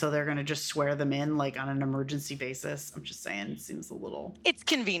deputies, and so they're going to just swear them in, like, on an emergency basis. I'm just saying, it seems a little... It's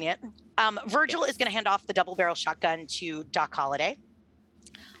convenient. Virgil is going to hand off the double-barrel shotgun to Doc Holliday.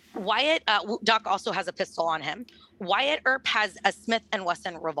 Wyatt, Doc also has a pistol on him. Wyatt Earp has a Smith &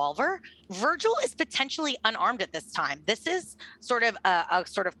 Wesson revolver. Virgil is potentially unarmed at this time. This is sort of a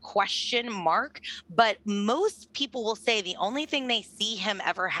sort of question mark, but most people will say the only thing they see him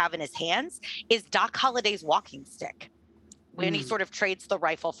ever have in his hands is Doc Holliday's walking stick when he sort of trades the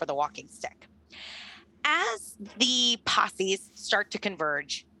rifle for the walking stick. As the posses start to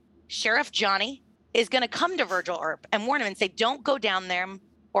converge, Sheriff Johnny is going to come to Virgil Earp and warn him and say, don't go down there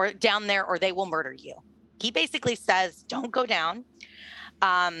or they will murder you. He basically says, don't go down.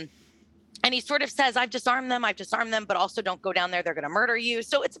 And he sort of says, I've disarmed them, but also don't go down there. They're going to murder you.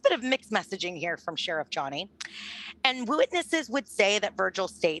 So it's a bit of mixed messaging here from Sheriff Johnny. And witnesses would say that Virgil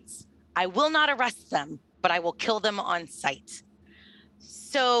states, I will not arrest them, but I will kill them on sight.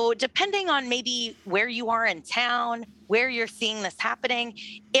 So depending on maybe where you are in town, where you're seeing this happening,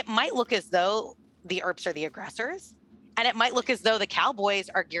 it might look as though the Earps are the aggressors. And it might look as though the Cowboys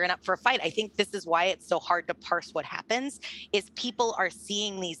are gearing up for a fight. I think this is why it's so hard to parse what happens, is people are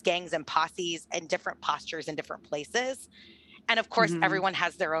seeing these gangs and posses in different postures in different places. And of course, everyone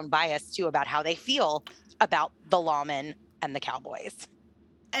has their own bias too about how they feel about the lawmen and the Cowboys.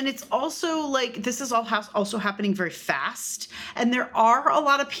 And it's also like, this is all also happening very fast. And there are a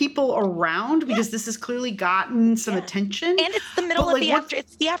lot of people around because this has clearly gotten some attention. And it's the middle of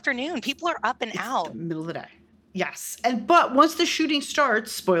it's the afternoon. People are up and out. The middle of the day. Yes. But once the shooting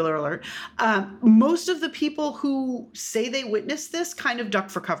starts, spoiler alert, most of the people who say they witnessed this kind of duck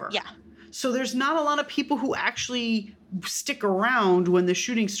for cover. Yeah. So there's not a lot of people who actually stick around when the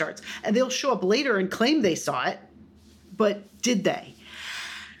shooting starts. And they'll show up later and claim they saw it. But did they?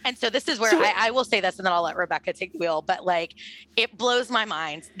 And so this is where I will say this, and then I'll let Rebecca take the wheel. But like, it blows my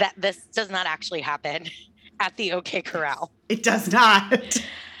mind that this does not actually happen at the OK Corral. It does not.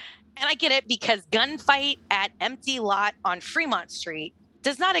 And I get it, because gunfight at empty lot on Fremont Street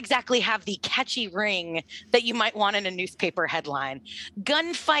does not exactly have the catchy ring that you might want in a newspaper headline.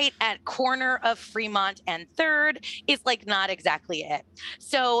 Gunfight at corner of Fremont and 3rd is like not exactly it.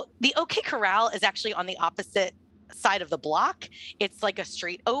 So the OK Corral is actually on the opposite side of the block. It's like a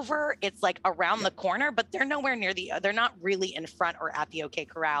street over, it's like around the corner, but they're nowhere near they're not really in front or at the OK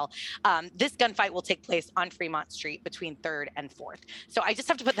Corral. This gunfight will take place on Fremont Street between 3rd and 4th. So I just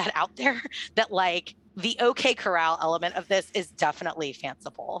have to put that out there, that like the OK Corral element of this is definitely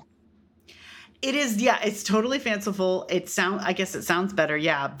fanciful. It is, yeah, it's totally fanciful. I guess it sounds better.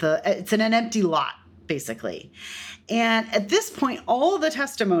 Yeah, it's in an empty lot, basically. And at this point, all of the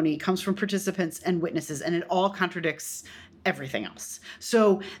testimony comes from participants and witnesses, and it all contradicts everything else.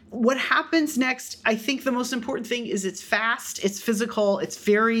 So what happens next, I think the most important thing is it's fast, it's physical, it's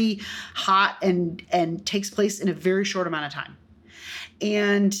very hot, and takes place in a very short amount of time.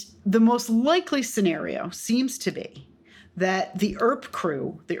 And the most likely scenario seems to be that the Earp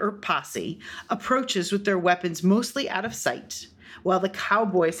crew, the Earp posse, approaches with their weapons mostly out of sight, while the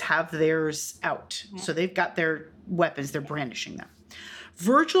Cowboys have theirs out. So they've got their weapons, they're brandishing them.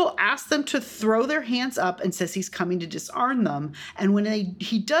 Virgil asks them to throw their hands up and says he's coming to disarm them. And when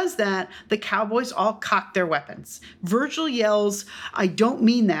he does that, the Cowboys all cock their weapons. Virgil yells, I don't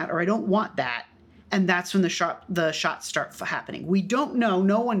mean that, or I don't want that. And that's when the shots start happening. We don't know,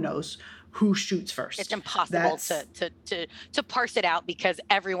 no one knows who shoots first. It's impossible to parse it out because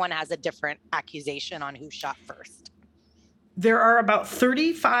everyone has a different accusation on who shot first. There are about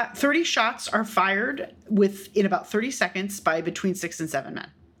 30 shots are fired in about 30 seconds by between 6 and 7 men.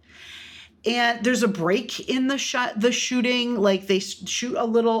 And there's a break in the shooting, like they shoot a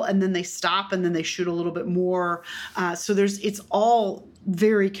little and then they stop and then they shoot a little bit more. So it's all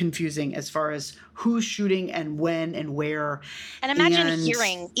very confusing as far as who's shooting and when and where. And imagine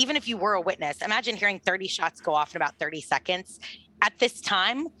hearing, even if you were a witness, imagine hearing 30 shots go off in about 30 seconds. At this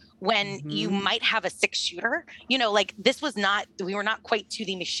time, when you might have a 6-shooter, like we were not quite to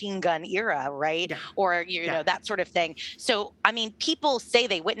the machine gun era, right? Yeah. Or, know, that sort of thing. So, I mean, people say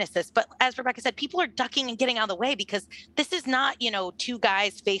they witnessed this, but as Rebecca said, people are ducking and getting out of the way because this is not, 2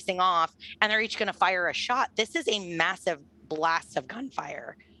 guys facing off and they're each going to fire a shot. This is a massive blast of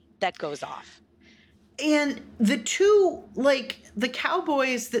gunfire that goes off. And the two, the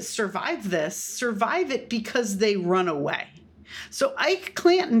Cowboys that survive it because they run away. So Ike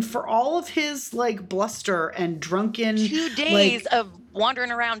Clanton, for all of his bluster and drunken 2 days of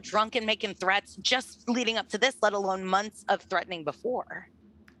wandering around drunk and making threats just leading up to this, let alone months of threatening before,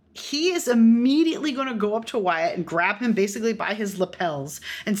 he is immediately going to go up to Wyatt and grab him basically by his lapels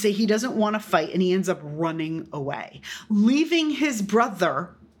and say he doesn't want to fight, and he ends up running away, leaving his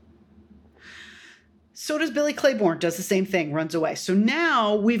brother So does Billy Claiborne, does the same thing, runs away. So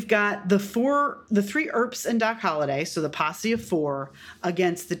now we've got the three Earps and Doc Holliday, so the posse of 4,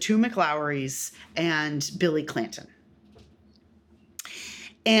 against the 2 McLauries and Billy Clanton.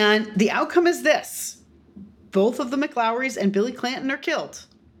 And the outcome is this. Both of the McLauries and Billy Clanton are killed.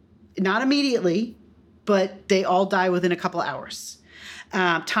 Not immediately, but they all die within a couple hours.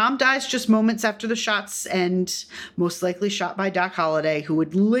 Tom dies just moments after the shots end, most likely shot by Doc Holliday, who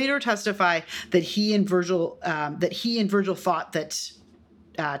would later testify that he and Virgil thought that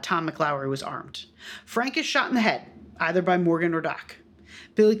Tom McLaury was armed. Frank is shot in the head, either by Morgan or Doc.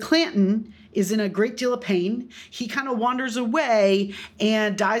 Billy Clanton is in a great deal of pain. He kind of wanders away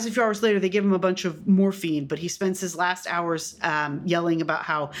and dies a few hours later. They give him a bunch of morphine, but he spends his last hours yelling about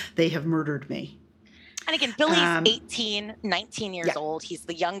how they have murdered me. And again, Billy's 18, 19 years old. He's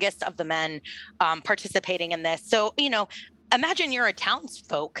the youngest of the men participating in this. So, imagine you're a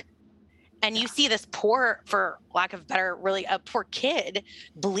townsfolk and you see this poor, for lack of better, really a poor kid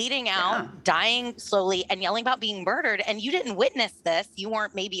bleeding out, dying slowly and yelling about being murdered. And you didn't witness this. You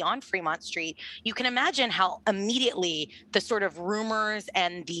weren't maybe on Fremont Street. You can imagine how immediately the sort of rumors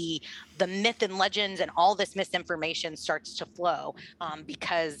and the myth and legends and all this misinformation starts to flow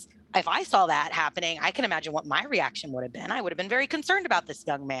because if I saw that happening, I can imagine what my reaction would have been. I would have been very concerned about this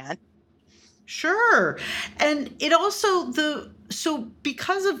young man. Sure. And it also,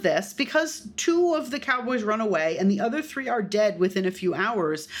 because of this, because 2 of the cowboys run away and the other 3 are dead within a few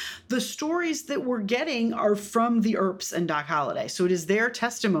hours, the stories that we're getting are from the Earps and Doc Holliday. So it is their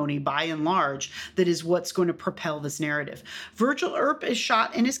testimony, by and large, that is what's going to propel this narrative. Virgil Earp is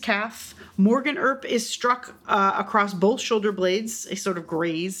shot in his calf. Morgan Earp is struck across both shoulder blades, sort of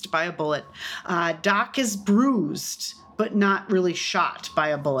grazed by a bullet. Doc is bruised, but not really shot by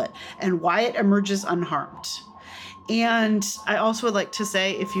a bullet. And Wyatt emerges unharmed. And I also would like to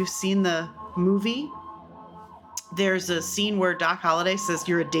say, if you've seen the movie, there's a scene where Doc Holliday says,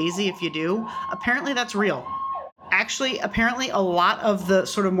 "You're a daisy if you do." Apparently that's real. Actually, apparently a lot of the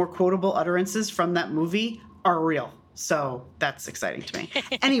sort of more quotable utterances from that movie are real. So that's exciting to me.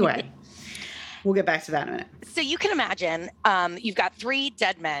 Anyway, we'll get back to that in a minute. So you can imagine, you've got 3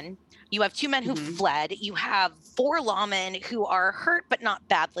 dead men. You have 2 men who fled. You have 4 lawmen who are hurt, but not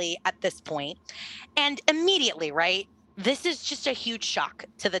badly at this point. And immediately, right, this is just a huge shock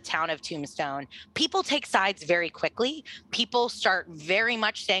to the town of Tombstone. People take sides very quickly. People start very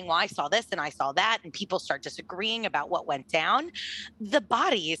much saying, well, I saw this and I saw that. And people start disagreeing about what went down. The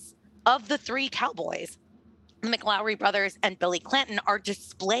bodies of the 3 cowboys, the McLaury brothers and Billy Clanton, are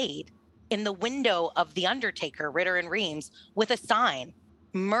displayed in the window of the undertaker, Ritter and Reams, with a sign,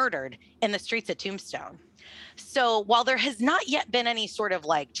 "Murdered in the streets of Tombstone." So while there has not yet been any sort of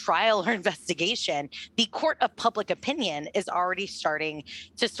trial or investigation, the court of public opinion is already starting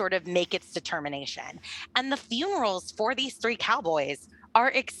to sort of make its determination. And the funerals for these 3 cowboys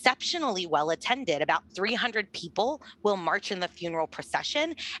are exceptionally well attended. About 300 people will march in the funeral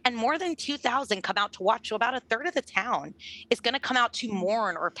procession, and more than 2,000 come out to watch. So about a third of the town is going to come out to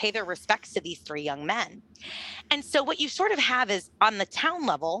mourn or pay their respects to these 3 young men. And so what you sort of have is, on the town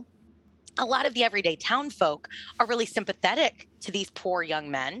level, a lot of the everyday town folk are really sympathetic to these poor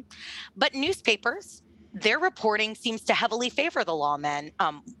young men, but newspapers, their reporting seems to heavily favor the lawmen.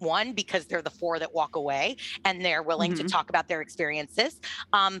 One, because they're the 4 that walk away and they're willing to talk about their experiences.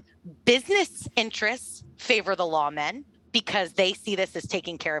 Business interests favor the lawmen because they see this as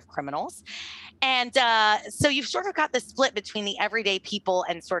taking care of criminals. And so you've sort of got the split between the everyday people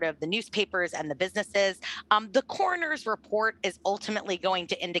and sort of the newspapers and the businesses. The coroner's report is ultimately going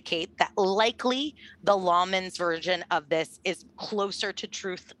to indicate that likely the lawman's version of this is closer to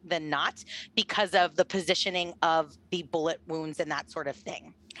truth than not because of the positioning of the bullet wounds and that sort of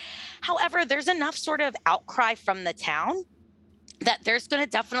thing. However, there's enough sort of outcry from the town that there's going to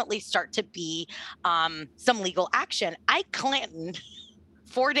definitely start to be some legal action. Ike Clanton,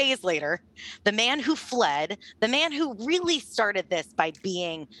 4 days later, the man who fled, the man who really started this by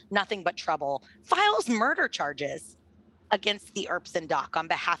being nothing but trouble, files murder charges against the Earps and Doc on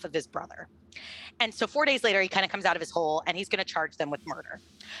behalf of his brother. And so 4 days later, he kind of comes out of his hole and he's going to charge them with murder.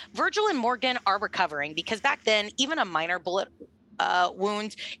 Virgil and Morgan are recovering because back then, even a minor bullet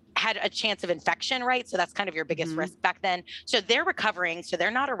wound had a chance of infection, right? So that's kind of your biggest risk back then. So they're recovering, so they're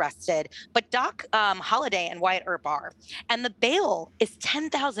not arrested, but Doc Holliday and Wyatt Earp are. And the bail is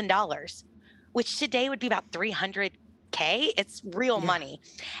 $10,000, which today would be about $300K. It's real money.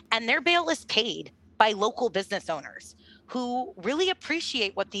 And their bail is paid by local business owners who really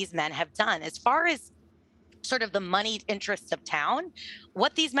appreciate what these men have done. As far as sort of the moneyed interests of town,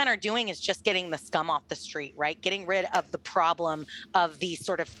 what these men are doing is just getting the scum off the street, right? Getting rid of the problem of these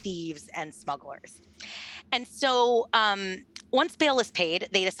sort of thieves and smugglers. And so once bail is paid,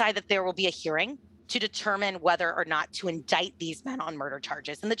 they decide that there will be a hearing to determine whether or not to indict these men on murder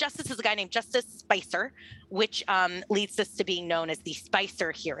charges. And the justice is a guy named Justice Spicer, which leads us to being known as the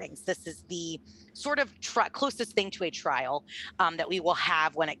Spicer hearings. This is the sort of closest thing to a trial that we will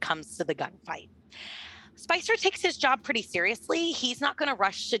have when it comes to the gunfight. Spicer takes his job pretty seriously. He's not going to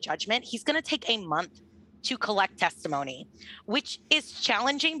rush to judgment. He's going to take a month to collect testimony, which is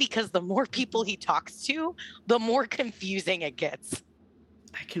challenging because the more people he talks to, the more confusing it gets.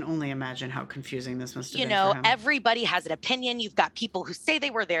 I can only imagine how confusing this must have been. You know, everybody has an opinion. You've got people who say they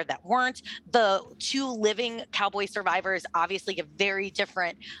were there that weren't. The 2 living cowboy survivors obviously give very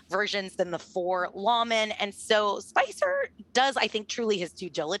different versions than the 4 lawmen. And so Spicer does, I think, truly his due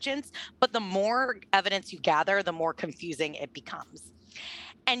diligence. But the more evidence you gather, the more confusing it becomes.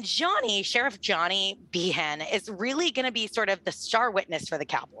 And Johnny, Sheriff Johnny Behan, is really going to be sort of the star witness for the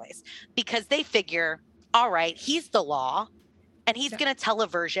Cowboys because they figure, all right, he's the law. And he's going to tell a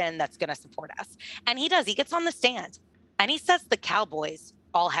version that's going to support us. And he does. He gets on the stand and he says the Cowboys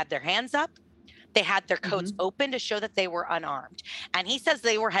all had their hands up. They had their coats open to show that they were unarmed. And he says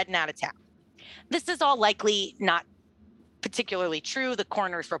they were heading out of town. This is all likely not particularly true. The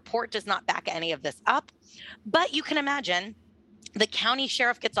coroner's report does not back any of this up. But you can imagine the county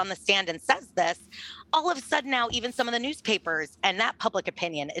sheriff gets on the stand and says this. All of a sudden now, even some of the newspapers and that public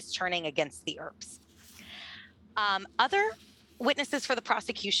opinion is turning against the Earps. Other witnesses for the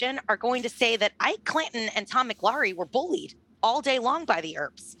prosecution are going to say that Ike Clanton and Tom McLaury were bullied all day long by the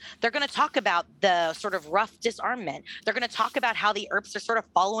Earps. They're going to talk about the sort of rough disarmament. They're going to talk about how the Earps are sort of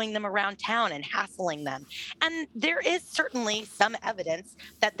following them around town and hassling them. And there is certainly some evidence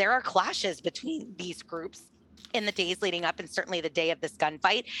that there are clashes between these groups in the days leading up and certainly the day of this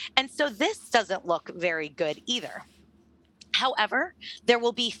gunfight. And so this doesn't look very good either. However, there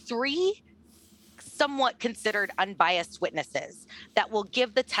will be 3 somewhat considered unbiased witnesses that will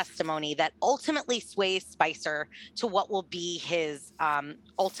give the testimony that ultimately sways Spicer to what will be his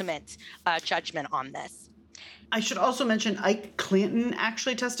ultimate judgment on this. I should also mention Ike Clanton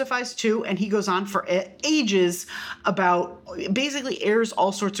actually testifies too, and he goes on for ages about basically airs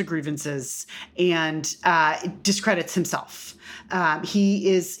all sorts of grievances and discredits himself.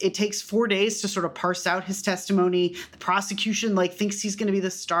 It takes 4 days to sort of parse out his testimony. The prosecution thinks he's going to be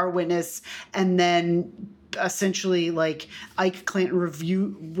the star witness, and then essentially Ike Clanton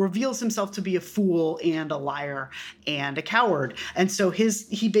reveals himself to be a fool and a liar and a coward. And so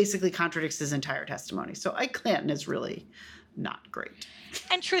he basically contradicts his entire testimony. So Ike Clanton is really not great.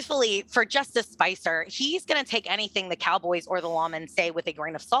 And truthfully, for Justice Spicer, he's going to take anything the Cowboys or the lawmen say with a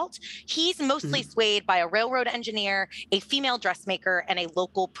grain of salt. He's mostly swayed by a railroad engineer, a female dressmaker, and a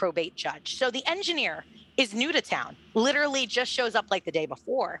local probate judge. So the engineer is new to town, literally just shows up like the day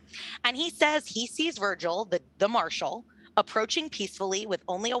before. And he says he sees Virgil, the marshal, approaching peacefully with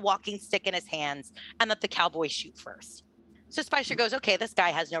only a walking stick in his hands, and that the Cowboys shoot first. So Spicer goes, okay, this guy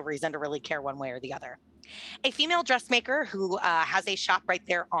has no reason to really care one way or the other. A female dressmaker who has a shop right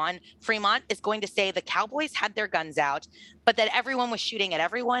there on Fremont is going to say the Cowboys had their guns out, but that everyone was shooting at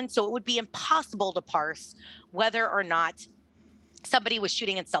everyone. So it would be impossible to parse whether or not somebody was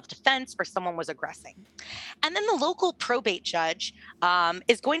shooting in self-defense or someone was aggressing. And then the local probate judge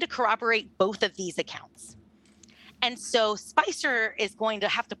is going to corroborate both of these accounts. And so Spicer is going to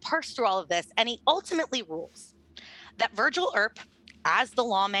have to parse through all of this, and he ultimately rules that Virgil Earp, as the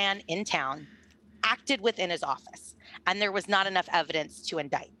lawman in town, acted within his office, and there was not enough evidence to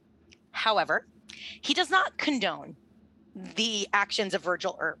indict. However, he does not condone the actions of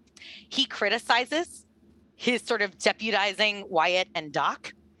Virgil Earp. He criticizes his sort of deputizing Wyatt and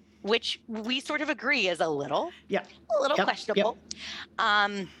Doc, which we sort of agree is a little questionable.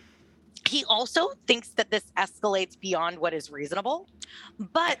 He also thinks that this escalates beyond what is reasonable,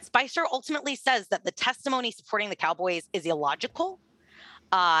 but Spicer ultimately says that the testimony supporting the Cowboys is illogical.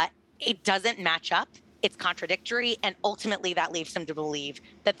 It doesn't match up. It's contradictory. And ultimately that leaves him to believe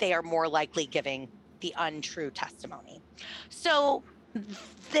that they are more likely giving the untrue testimony. So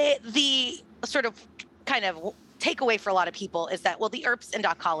the sort of kind of takeaway for a lot of people is that, well, the Earps and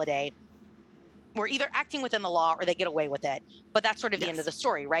Doc Holliday were either acting within the law or they get away with it. But that's sort of the end of the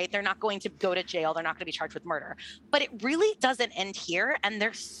story, right? They're not going to go to jail. They're not going to be charged with murder. But it really doesn't end here. And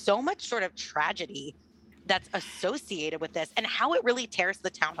there's so much sort of tragedy that's associated with this and how it really tears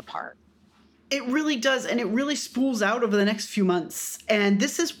the town apart. It really does, and it really spools out over the next few months. And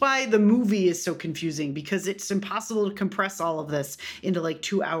this is why the movie is so confusing, because it's impossible to compress all of this into like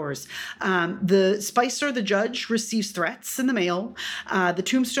 2 hours. The Spicer, the judge, receives threats in the mail. The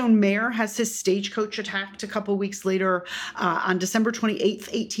Tombstone mayor has his stagecoach attacked a couple weeks later. On December 28th,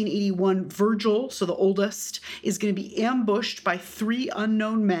 1881, Virgil, so the oldest, is going to be ambushed by 3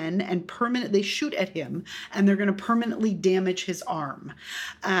 unknown men, and they shoot at him, and they're going to permanently damage his arm.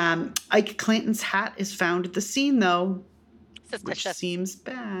 Ike Clanton's hat is found at the scene, though, which seems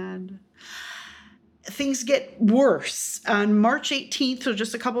bad. Things get worse. On March 18th, so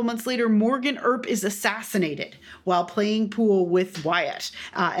just a couple months later, Morgan Earp is assassinated while playing pool with Wyatt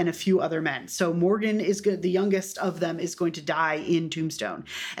and a few other men. So Morgan is the youngest of them, is going to die in Tombstone.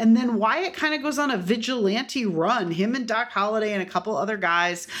 And then Wyatt kind of goes on a vigilante run. Him and Doc Holliday and a couple other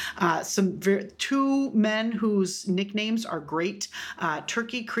guys, 2 men whose nicknames are great,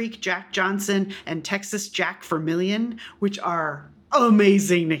 Turkey Creek Jack Johnson and Texas Jack Vermillion, which are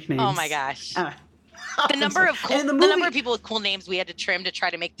amazing nicknames. Oh my gosh. The number of people with cool names we had to trim to try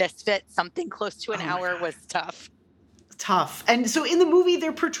to make this fit something close to an hour was tough. And so in the movie,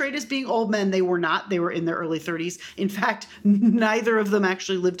 they're portrayed as being old men. They were not. They were in their early 30s. In fact, neither of them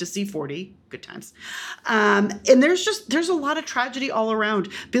actually lived to see 40. Good times. And there's a lot of tragedy all around.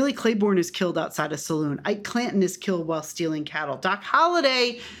 Billy Claiborne is killed outside a saloon. Ike Clanton is killed while stealing cattle. Doc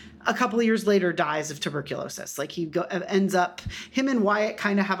Holliday, a couple of years later, dies of tuberculosis. Like ends up, him and Wyatt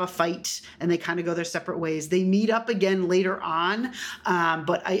kind of have a fight, and they kind of go their separate ways. They meet up again later on,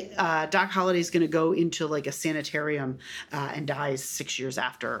 but Doc Holliday's going to go into like a sanitarium and dies 6 years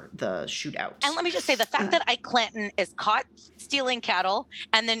after the shootout. And let me just say, the fact that Ike Clanton is caught stealing cattle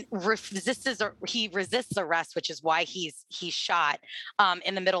and then he resists arrest, which is why he's shot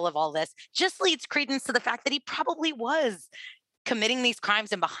in the middle of all this, just leads credence to the fact that he probably was committing these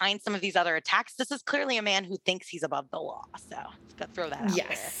crimes and behind some of these other attacks. This is clearly a man who thinks he's above the law. So gotta throw that out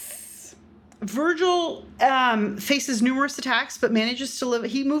there. Virgil faces numerous attacks, but manages to live.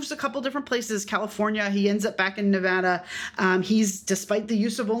 He moves a couple different places. California. He ends up back in Nevada. Despite the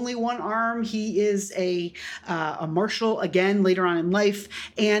use of only one arm, he is a marshal again later on in life,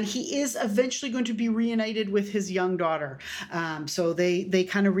 and he is eventually going to be reunited with his young daughter. So they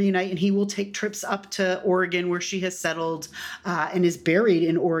kind of reunite, and he will take trips up to Oregon, where she has settled, and is buried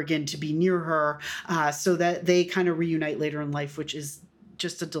in Oregon to be near her, so that they kind of reunite later in life, which is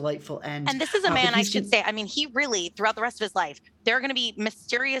just a delightful end. And this is a man, I should say, I mean, he really, throughout the rest of his life, there are going to be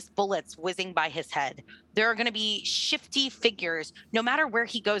mysterious bullets whizzing by his head. There are going to be shifty figures, no matter where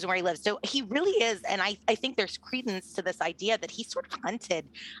he goes and where he lives. So he really is, and I think there's credence to this idea that he's sort of hunted.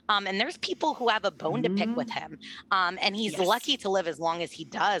 And there's people who have a bone to pick with him. And he's lucky to live as long as he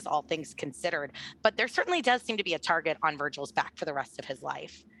does, all things considered. But there certainly does seem to be a target on Virgil's back for the rest of his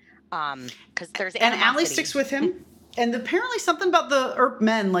life. Because there's animosity. And Allie sticks with him. And apparently something about the Earp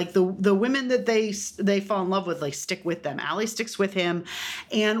men, like the women that they fall in love with, like stick with them. Allie sticks with him.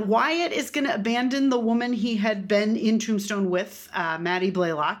 And Wyatt is going to abandon the woman he had been in Tombstone with, Maddie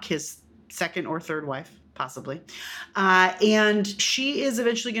Blaylock, his second or third wife, possibly. And she is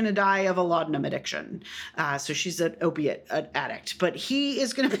eventually going to die of a laudanum addiction. So she's an opiate addict. But he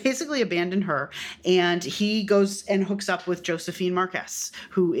is going to basically abandon her. And he goes and hooks up with Josephine Marquez,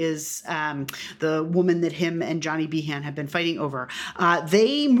 who is the woman that him and Johnny Behan have been fighting over.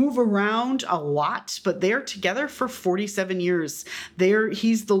 They move around a lot, but they're together for 47 years.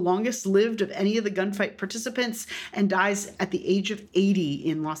 He's the longest lived of any of the gunfight participants, and dies at the age of 80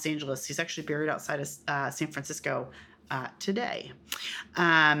 in Los Angeles. He's actually buried outside of San Francisco today.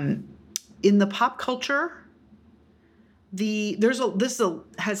 In the pop culture, this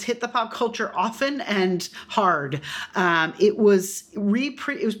has hit the pop culture often and hard. It was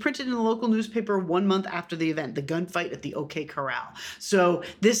printed in the local newspaper 1 month after the event, the gunfight at the OK Corral. So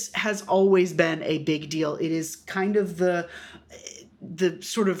this has always been a big deal. It is kind of the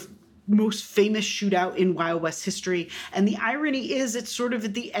sort of most famous shootout in Wild West history. And the irony is it's sort of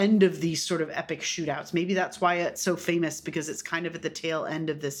at the end of these sort of epic shootouts. Maybe that's why it's so famous, because it's kind of at the tail end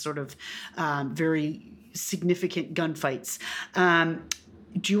of this sort of very significant gunfights.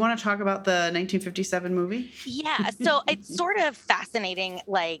 Do you want to talk about the 1957 movie? Yeah. So it's sort of fascinating,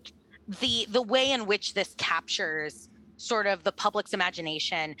 like the way in which this captures sort of the public's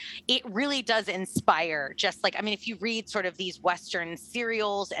imagination. It really does inspire, just like, I mean, if you read sort of these Western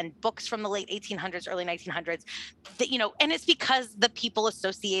serials and books from the late 1800s, early 1900s, that, and it's because the people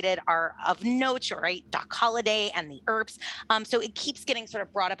associated are of note, right? Doc Holliday and the Earps. So it keeps getting sort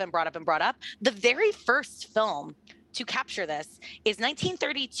of brought up and brought up and brought up. The very first film to capture this is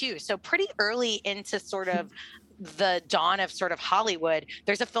 1932. So pretty early into sort of the dawn of sort of Hollywood,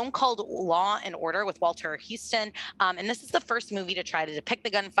 there's a film called Law and Order with Walter Houston. And this is the first movie to try to depict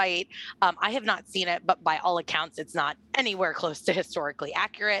the gunfight. I have not seen it, but by all accounts, it's not anywhere close to historically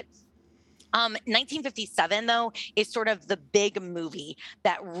accurate. 1957, though, is sort of the big movie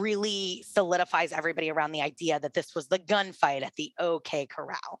that really solidifies everybody around the idea that this was the gunfight at the OK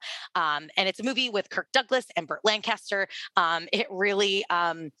Corral. And it's a movie with Kirk Douglas and Burt Lancaster. It really,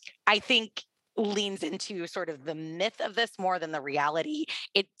 I think, leans into sort of the myth of this more than the reality.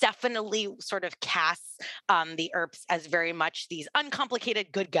 It definitely sort of casts the Earps as very much these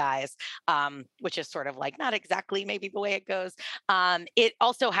uncomplicated good guys, which is sort of like not exactly maybe the way it goes. It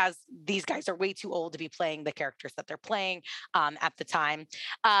also has, these guys are way too old to be playing the characters that they're playing at the time.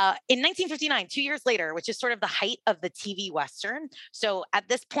 In 1959, 2 years later, which is sort of the height of the TV Western. So at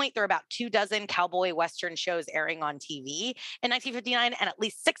this point, there are about 24 cowboy Western shows airing on TV in 1959, and at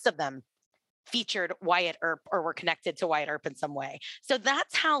least 6 of them featured Wyatt Earp or were connected to Wyatt Earp in some way. So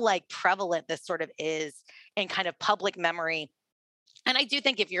that's how like prevalent this sort of is in kind of public memory. And I do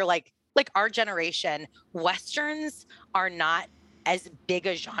think if you're like our generation, Westerns are not as big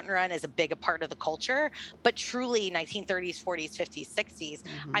a genre and as a big a part of the culture, but truly 1930s, 40s, 50s, 60s.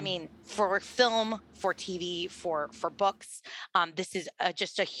 Mm-hmm. I mean, for film, for TV, for books, this is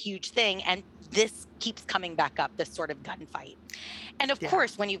just a huge thing. And this keeps coming back up, this sort of gunfight. And of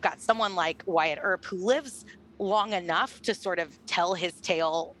course, when you've got someone like Wyatt Earp who lives long enough to sort of tell his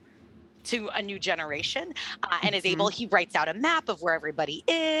tale to a new generation and is able, he writes out a map of where everybody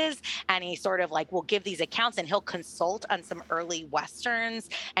is, and he sort of like will give these accounts, and he'll consult on some early Westerns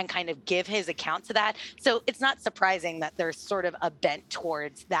and kind of give his account to that. So it's not surprising that there's sort of a bent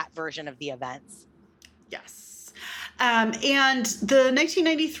towards that version of the events. Yes. And the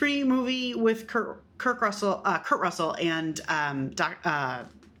 1993 movie with Kurt Russell and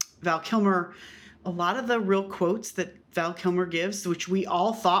Val Kilmer, a lot of the real quotes that Val Kilmer gives, which we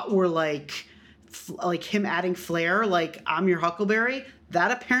all thought were like him adding flair, like "I'm your Huckleberry," that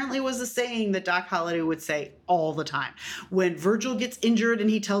apparently was a saying that Doc Holliday would say all the time. When Virgil gets injured and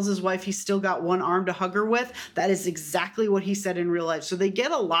he tells his wife he's still got one arm to hug her with, that is exactly what he said in real life. So they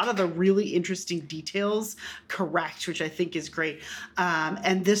get a lot of the really interesting details correct, which I think is great.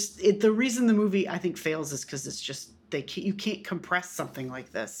 And the reason the movie I think fails is because it's just you can't compress something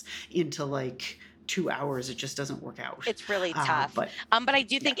like this into like 2 hours. It just doesn't work out. It's really tough. But I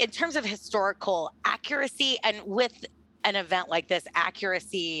do think in terms of historical accuracy, and with an event like this,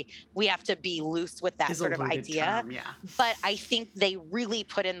 accuracy, we have to be loose with that sort of idea. But I think they really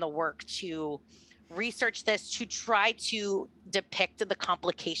put in the work to research this, to try to depict the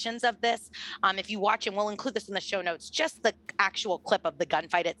complications of this. If you watch, and we'll include this in the show notes, just the actual clip of the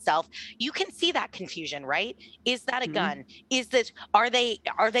gunfight itself, you can see that confusion, right? Is that a gun? Is this, are they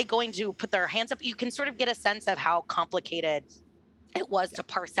going to put their hands up? You can sort of get a sense of how complicated it was to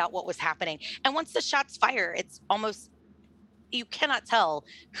parse out what was happening. And once the shots fire, it's almost, you cannot tell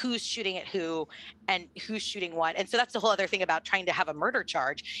who's shooting at who and who's shooting what. And so that's the whole other thing about trying to have a murder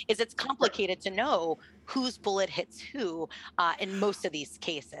charge, is it's complicated to know whose bullet hits who in most of these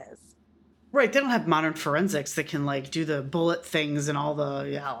cases. Right. They don't have modern forensics that can like do the bullet things and all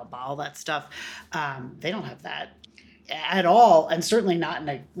that stuff. They don't have that at all. And certainly not in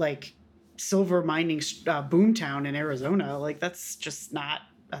a like silver mining boomtown in Arizona. Like that's just not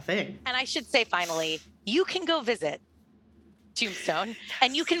a thing. And I should say, finally, you can go visit Tombstone,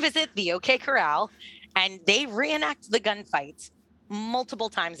 and you can visit the OK Corral, and they reenact the gunfights multiple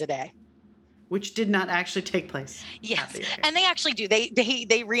times a day. Which did not actually take place. Yes, and they actually do.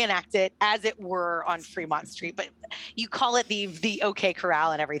 They reenact it as it were on Fremont Street, but you call it the OK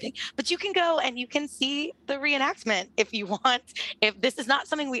Corral and everything. But you can go and you can see the reenactment if you want. If this is not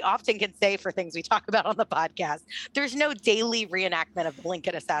something we often can say for things we talk about on the podcast, there's no daily reenactment of the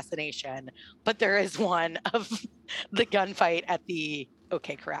Lincoln assassination, but there is one of the gunfight at the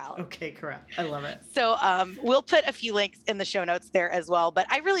OK Corral. OK Corral. I love it. So we'll put a few links in the show notes there as well. But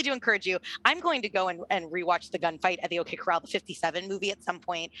I really do encourage you. I'm going to go and rewatch the gunfight at the OK Corral, the 57 movie at some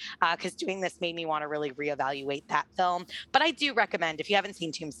point, because doing this made me want to really reevaluate that film. But I do recommend, if you haven't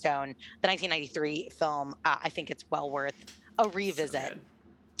seen Tombstone, the 1993 film, I think it's well worth a revisit.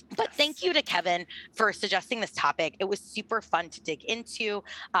 But thank you to Kevin for suggesting this topic. It was super fun to dig into.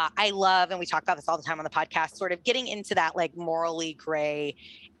 I love, and we talk about this all the time on the podcast, sort of getting into that like morally gray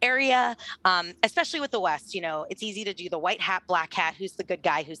area, especially with the West. You know, it's easy to do the white hat, black hat, who's the good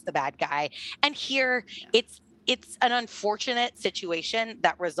guy, who's the bad guy. And here it's an unfortunate situation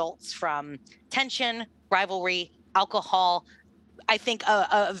that results from tension, rivalry, alcohol. I think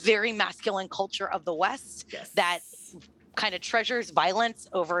a very masculine culture of the West that kind of treasures violence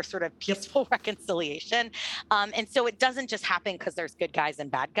over sort of peaceful reconciliation. And so it doesn't just happen because there's good guys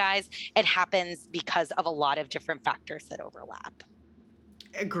and bad guys. It happens because of a lot of different factors that overlap.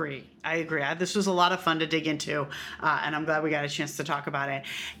 I agree. This was a lot of fun to dig into, and I'm glad we got a chance to talk about it.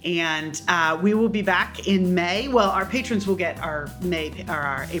 And we will be back in May. Well, our patrons will get our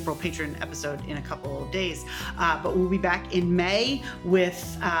April patron episode in a couple of days, but we'll be back in May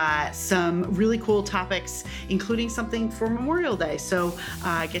with some really cool topics, including something for Memorial Day. So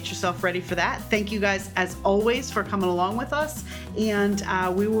get yourself ready for that. Thank you guys, as always, for coming along with us, and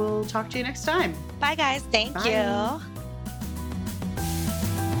we will talk to you next time. Bye, guys. Thank you.